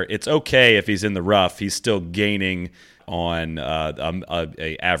where it's okay if he's in the rough, he's still gaining on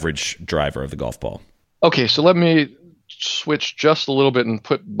a average driver of the golf ball? Okay, so let me switch just a little bit and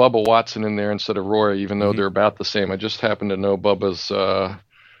put Bubba Watson in there instead of Rory, even though they're about the same. I just happen to know Bubba's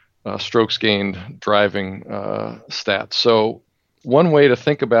strokes gained driving stats. So one way to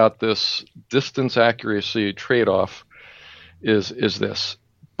think about this distance accuracy trade-off is this.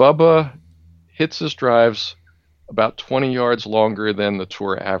 Bubba hits his drives about 20 yards longer than the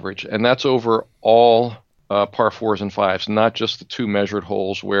tour average, and that's over all par 4s and 5s, not just the 2 measured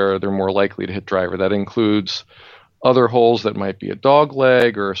holes where they're more likely to hit driver. That includes other holes that might be a dog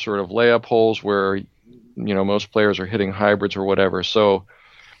leg or sort of layup holes where, most players are hitting hybrids or whatever. So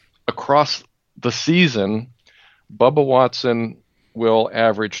across the season, Bubba Watson will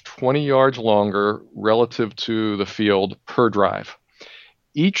average 20 yards longer relative to the field per drive.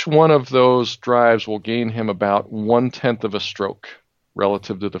 Each one of those drives will gain him about 1/10 of a stroke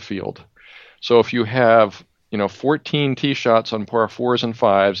relative to the field. So if you have 14 tee shots on par 4s and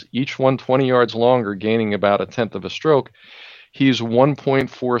 5s, each one 20 yards longer, gaining about 1/10 of a stroke, he's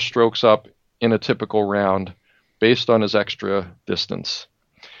 1.4 strokes up in a typical round based on his extra distance.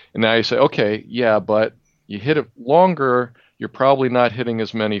 And now you say, okay, yeah, but you hit it longer, you're probably not hitting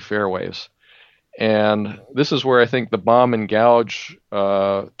as many fairways. And this is where I think the bomb and gouge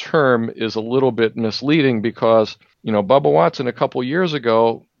term is a little bit misleading, because, Bubba Watson a couple years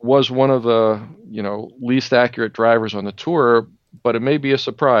ago was one of the, least accurate drivers on the tour, but it may be a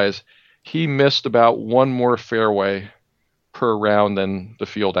surprise. He missed about one more fairway per round than the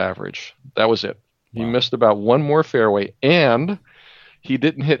field average. That was it. Wow. He missed about one more fairway, and he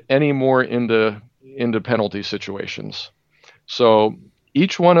didn't hit any more into penalty situations. So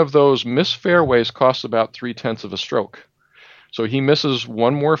each one of those missed fairways costs about 0.3 of a stroke. So he misses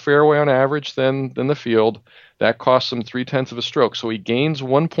one more fairway on average than the field. That costs him 0.3 of a stroke. So he gains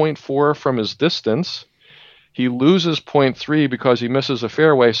 1.4 from his distance. He loses 0.3 because he misses a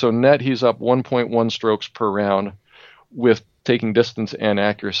fairway. So net, he's up 1.1 strokes per round with taking distance and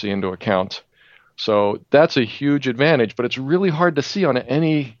accuracy into account. So that's a huge advantage, but it's really hard to see on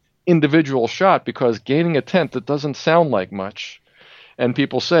any individual shot, because gaining a tenth, it doesn't sound like much. And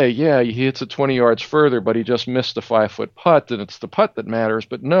people say, yeah, he hits it 20 yards further, but he just missed a 5-foot putt, and it's the putt that matters.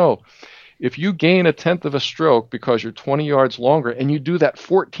 But no, if you gain a tenth of a stroke because you're 20 yards longer, and you do that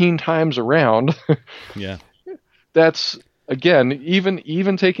 14 times around, yeah, that's, again,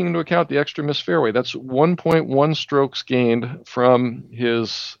 even taking into account the extra missed fairway, that's 1.1 strokes gained from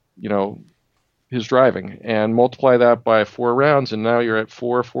his driving, and multiply that by 4 rounds, and now you're at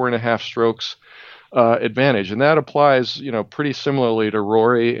 4.5 strokes advantage. And that applies, pretty similarly to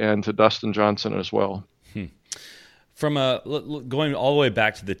Rory and to Dustin Johnson as well. From going all the way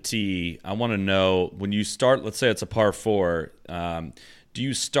back to the tee, I want to know, when you start, let's say it's a par 4, do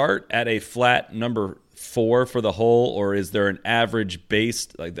you start at a flat number 4 for the hole, or is there an average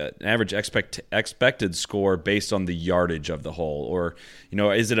based, like that average expected score based on the yardage of the hole, or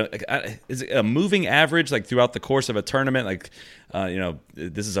is it a moving average, like throughout the course of a tournament? Like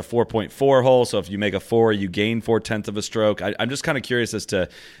this is a 4.4 hole, so if you make a 4, you gain 0.4 of a stroke. I'm just kind of curious as to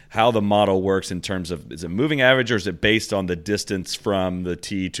how the model works in terms of, is it moving average, or is it based on the distance from the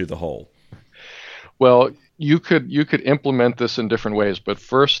tee to the hole? Well, you could implement this in different ways, but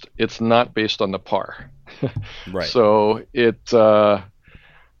first, it's not based on the par. Right. So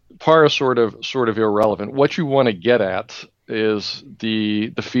par is sort of irrelevant. What you want to get at is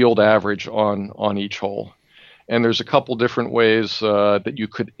the field average on each hole. And there's a couple different ways that you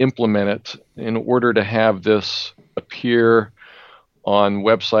could implement it in order to have this appear on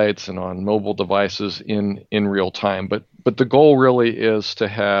websites and on mobile devices in real time. But the goal really is to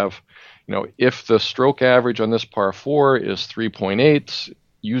have, if the stroke average on this par 4 is 3.8,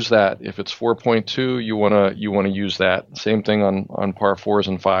 use that. If it's 4.2, you want to use that. Same thing on par 4s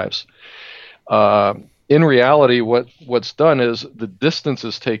and 5s. In reality, what's done is the distance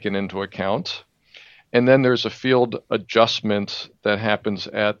is taken into account, and then there's a field adjustment that happens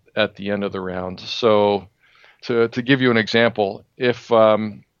at the end of the round. So to give you an example, if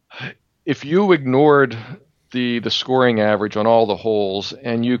you ignored the scoring average on all the holes,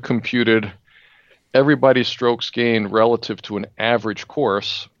 and you computed everybody's strokes gained relative to an average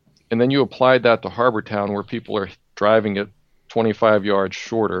course, and then you applied that to Harbour Town, where people are driving it 25 yards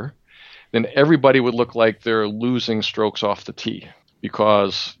shorter, then everybody would look like they're losing strokes off the tee,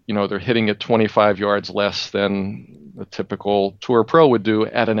 because they're hitting it 25 yards less than a typical tour pro would do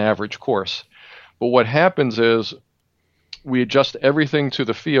at an average course. But what happens is we adjust everything to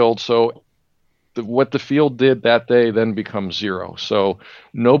the field, so what the field did that day then becomes 0. So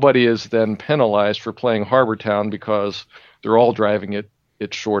nobody is then penalized for playing Harbour Town, because they're all driving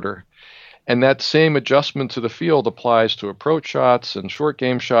it shorter. And that same adjustment to the field applies to approach shots and short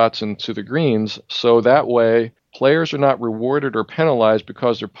game shots and to the greens. So that way, players are not rewarded or penalized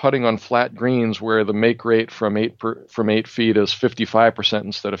because they're putting on flat greens where the make rate from 8 feet is 55%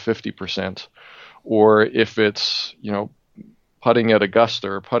 instead of 50%. Or if it's, putting at Augusta,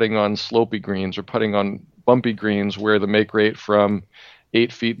 or putting on slopey greens, or putting on bumpy greens where the make rate from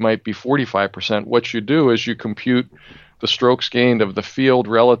 8 feet might be 45%. What you do is you compute the strokes gained of the field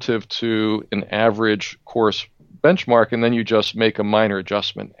relative to an average course benchmark, and then you just make a minor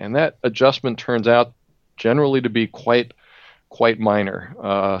adjustment. And that adjustment turns out generally to be quite minor.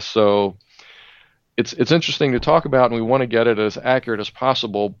 So it's interesting to talk about, and we want to get it as accurate as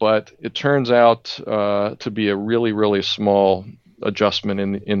possible, but it turns out to be a really, really small adjustment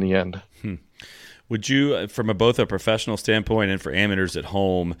in the end. Would you, from both a professional standpoint and for amateurs at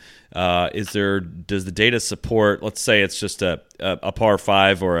home, does the data support, let's say it's just a par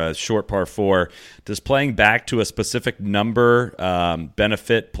 5 or a short par 4, does playing back to a specific number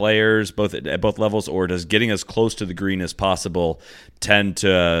benefit players at both levels, or does getting as close to the green as possible tend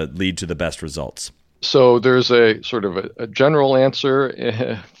to lead to the best results? So there's a sort of a general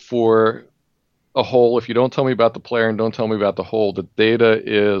answer for a hole, if you don't tell me about the player and don't tell me about the hole, the data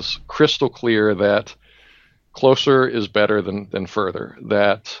is crystal clear that closer is better than further.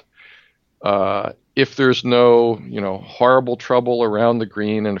 That if there's no, horrible trouble around the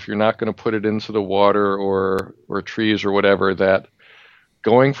green, and if you're not going to put it into the water or trees or whatever, that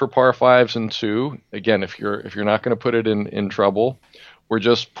going for par fives and 2, again, if you're not going to put it in trouble, or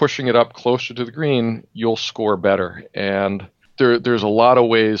just pushing it up closer to the green, you'll score better. And there's a lot of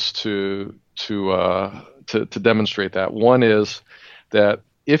ways to demonstrate that. One is that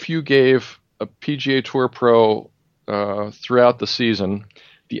if you gave a PGA Tour pro throughout the season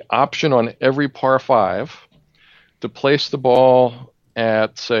the option on every par 5 to place the ball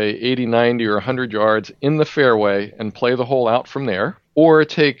at, say, 80, 90, or 100 yards in the fairway and play the hole out from there, or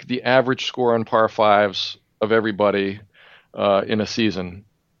take the average score on par 5s of everybody in a season,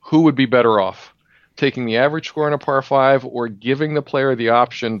 who would be better off? Taking the average score on a par 5 or giving the player the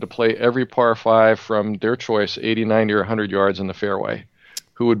option to play every par 5 from their choice, 80, 90, or 100 yards in the fairway?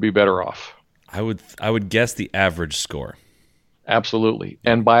 Who would be better off? I would guess the average score. Absolutely,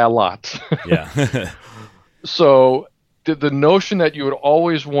 and by a lot. Yeah. So the notion that you would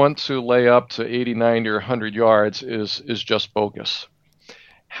always want to lay up to 80, 90, or 100 yards is just bogus.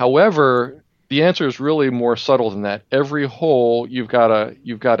 However, the answer is really more subtle than that. Every hole you've got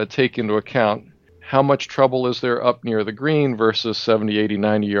to take into account how much trouble is there up near the green versus 70, 80,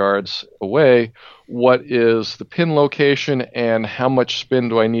 90 yards away. What is the pin location and how much spin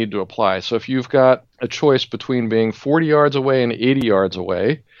do I need to apply? So if you've got a choice between being 40 yards away and 80 yards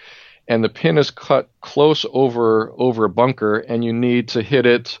away, and the pin is cut close over a bunker, and you need to hit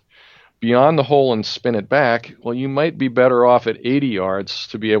it beyond the hole and spin it back, well, you might be better off at 80 yards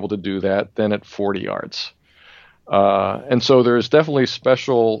to be able to do that than at 40 yards. And so there's definitely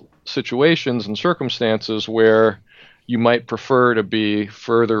special situations and circumstances where you might prefer to be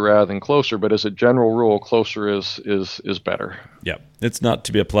further rather than closer, but as a general rule, closer is better. Yeah, it's not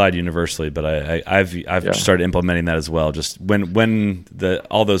to be applied universally, but I've started implementing that as well. Just when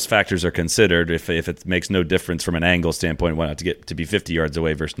all those factors are considered, if it makes no difference from an angle standpoint, why not to get to be 50 yards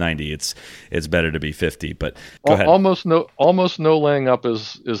away versus 90? It's better to be 50. But go ahead. Almost no laying up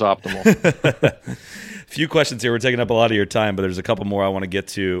is optimal. Few questions here. We're taking up a lot of your time, but there's a couple more I want to get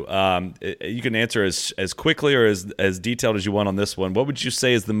to. You can answer as quickly or as detailed as you want on this one. What would you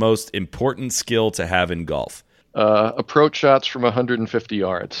say is the most important skill to have in golf? Approach shots from 150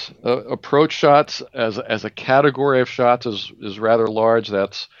 yards. Approach shots as a category of shots is rather large.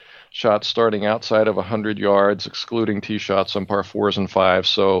 That's shots starting outside of 100 yards, excluding tee shots on par 4s and 5s.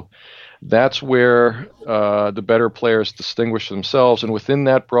 So that's where the better players distinguish themselves. And within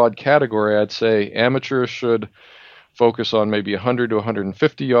that broad category, I'd say amateurs should focus on maybe 100 to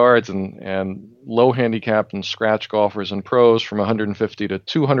 150 yards, and low handicap and scratch golfers and pros from 150 to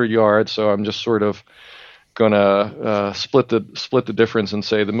 200 yards. So I'm just sort of going to split the difference and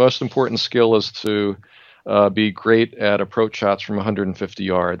say the most important skill is to be great at approach shots from 150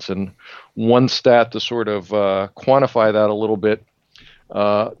 yards. And one stat to sort of quantify that a little bit,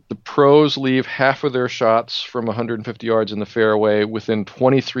 the pros leave half of their shots from 150 yards in the fairway within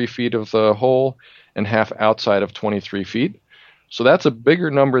 23 feet of the hole and half outside of 23 feet. So that's a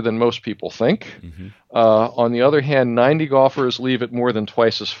bigger number than most people think. Mm-hmm. On the other hand, 90 golfers leave it more than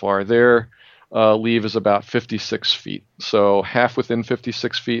twice as far. Their leave is about 56 feet. So half within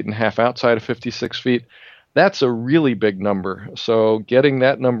 56 feet and half outside of 56 feet. That's a really big number. So getting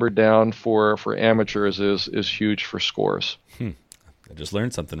that number down for amateurs is huge for scores. I just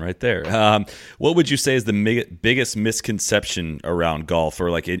learned something right there. What would you say is the biggest misconception around golf, or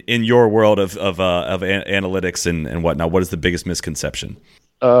like in your world of analytics and whatnot? What is the biggest misconception?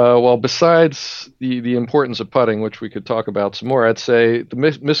 Well, besides the importance of putting, which we could talk about some more, I'd say the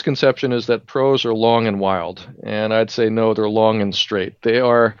misconception is that pros are long and wild, and I'd say no, they're long and straight. They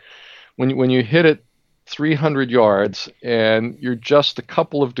are when you hit it 300 yards and you're just a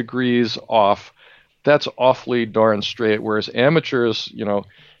couple of degrees off. That's awfully darn straight, whereas amateurs,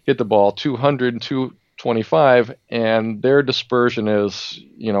 hit the ball 200, 225, and their dispersion is,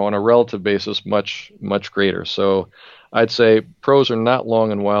 on a relative basis, much, much greater. So I'd say pros are not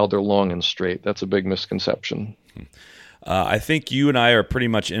long and wild, they're long and straight. That's a big misconception. I think you and I are pretty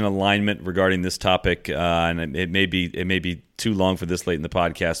much in alignment regarding this topic, and it may be too long for this late in the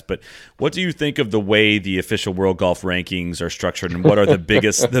podcast. But what do you think of the way the official World Golf rankings are structured, and what are the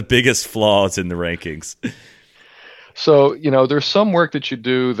biggest flaws in the rankings? So there's some work that you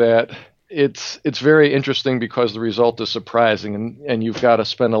do that it's very interesting because the result is surprising, and you've got to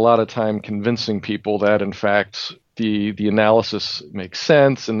spend a lot of time convincing people that in fact the analysis makes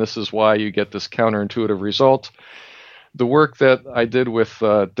sense, and this is why you get this counterintuitive result. the work that I did with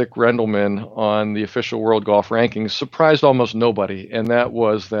Dick Rendelman on the official World Golf Rankings surprised almost nobody, and that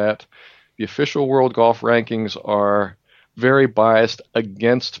was that the official World Golf Rankings are very biased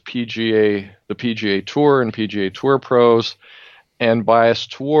against the PGA Tour and PGA Tour pros, and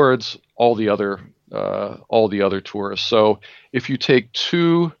biased towards all the other tours. So if you take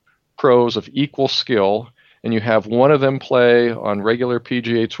two pros of equal skill and you have one of them play on regular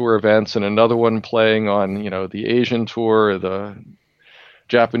PGA Tour events and another one playing on, the Asian Tour, the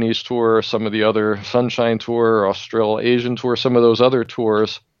Japanese Tour, some of the other Sunshine Tour, Australasian Tour, some of those other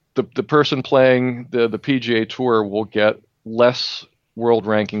tours, the person playing the PGA Tour will get less world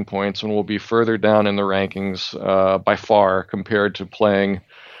ranking points and will be further down in the rankings by far compared to playing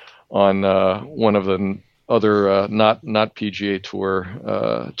on one of the other not PGA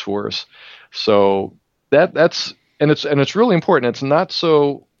Tour tours. So that's it's really important. It's not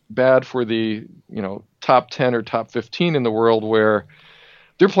so bad for the top 10 or top 15 in the world, where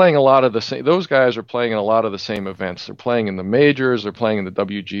they're playing a lot of the same. Those guys are playing in a lot of the same events. They're playing in the majors, they're playing in the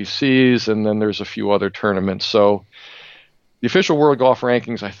WGCs, and then there's a few other tournaments. So the official World Golf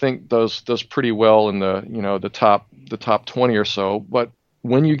Rankings, I think, does pretty well in the top 20 or so. But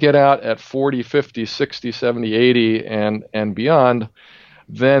when you get out at 40, 50, 60, 70, 80, and beyond,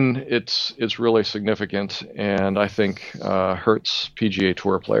 then it's really significant, and I think hurts PGA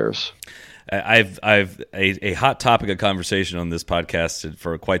Tour players. I've a hot topic of conversation on this podcast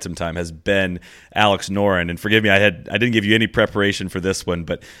for quite some time has been Alex Noren, and forgive me, I didn't give you any preparation for this one,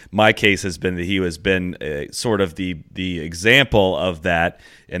 but my case has been that he has been sort of the example of that,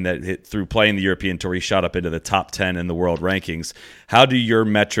 and that through playing the European Tour, he shot up into the top 10 in the world rankings. How do your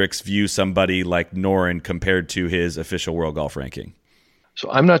metrics view somebody like Noren compared to his official world golf ranking? So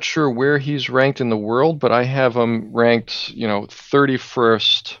I'm not sure where he's ranked in the world, but I have him ranked,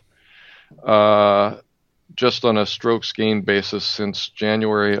 31st. Just on a strokes gained basis since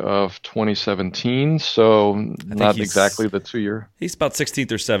January of 2017, so not exactly the 2 year. He's about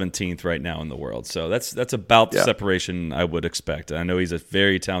 16th or 17th right now in the world, so that's about the separation I would expect. I know he's a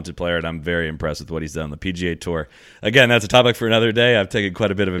very talented player, and I'm very impressed with what he's done on the PGA Tour. Again, that's a topic for another day. I've taken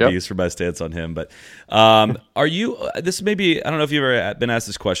quite a bit of abuse for my stance on him, but are you? This may be, I don't know if you've ever been asked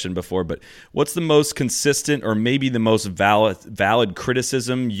this question before, but what's the most consistent or maybe the most valid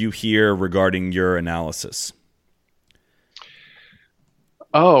criticism you hear regarding your analysis?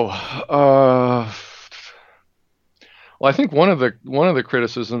 Well, I think one of the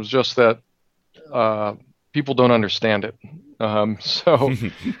criticisms is just that people don't understand it. I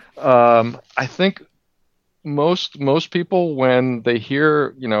think most people, when they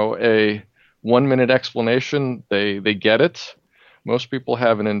hear a 1 minute explanation, they get it. Most people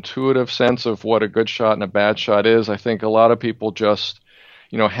have an intuitive sense of what a good shot and a bad shot is. I think a lot of people just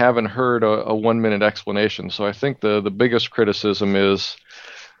haven't heard a 1 minute explanation. So I think the biggest criticism is,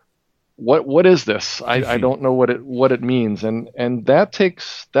 what is this? I don't know what it means, and that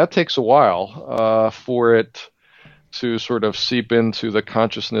takes a while for it to sort of seep into the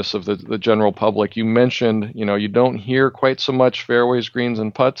consciousness of the general public. You mentioned you don't hear quite so much fairways, greens,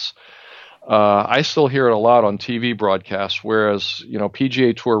 and putts. I still hear it a lot on TV broadcasts, whereas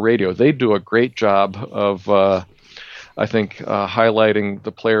PGA Tour radio, they do a great job of I think highlighting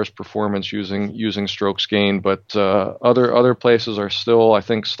the player's performance using strokes gained, but other places are still, I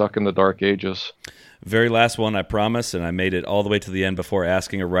think, stuck in the dark ages. Very last one, I promise, and I made it all the way to the end before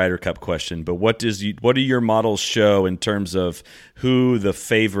asking a Ryder Cup question. But what do your models show in terms of who the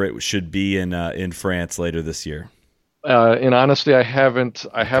favorite should be in France later this year? In honesty, I haven't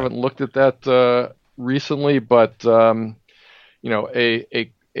looked at that recently, but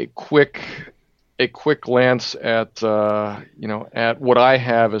a quick glance at at what I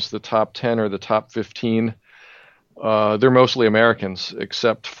have as the top 10 or the top 15. They're mostly Americans,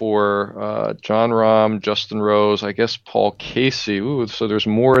 except for Jon Rahm, Justin Rose, I guess Paul Casey. Ooh, so there's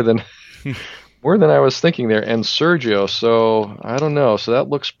more than I was thinking there, and Sergio. So I don't know. So that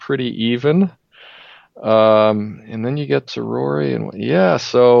looks pretty even. And then you get to Rory, and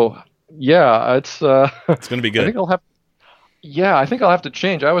it's going to be good. I think I'll have to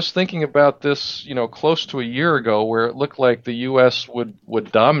change. I was thinking about this, close to a year ago, where it looked like the U.S.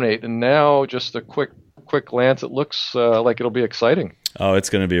 would dominate, and now just a quick glance, it looks like it'll be exciting. Oh, it's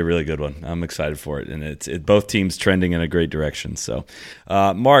going to be a really good one. I'm excited for it, and it's both teams trending in a great direction. So,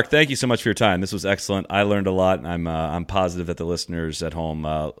 Mark, thank you so much for your time. This was excellent. I learned a lot, and I'm positive that the listeners at home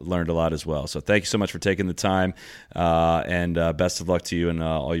learned a lot as well. So, thank you so much for taking the time, and best of luck to you in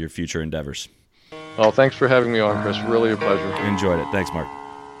all your future endeavors. Well, thanks for having me on, Chris. Really a pleasure. Enjoyed it. Thanks, Mark.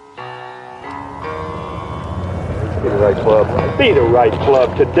 Be the right club. Be the right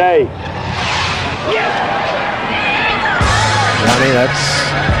club today. Yes! Johnny, that's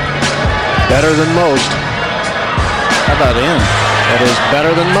better than most. How about in? That is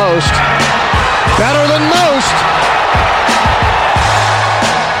better than most. Better than most!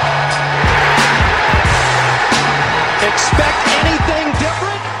 Expect any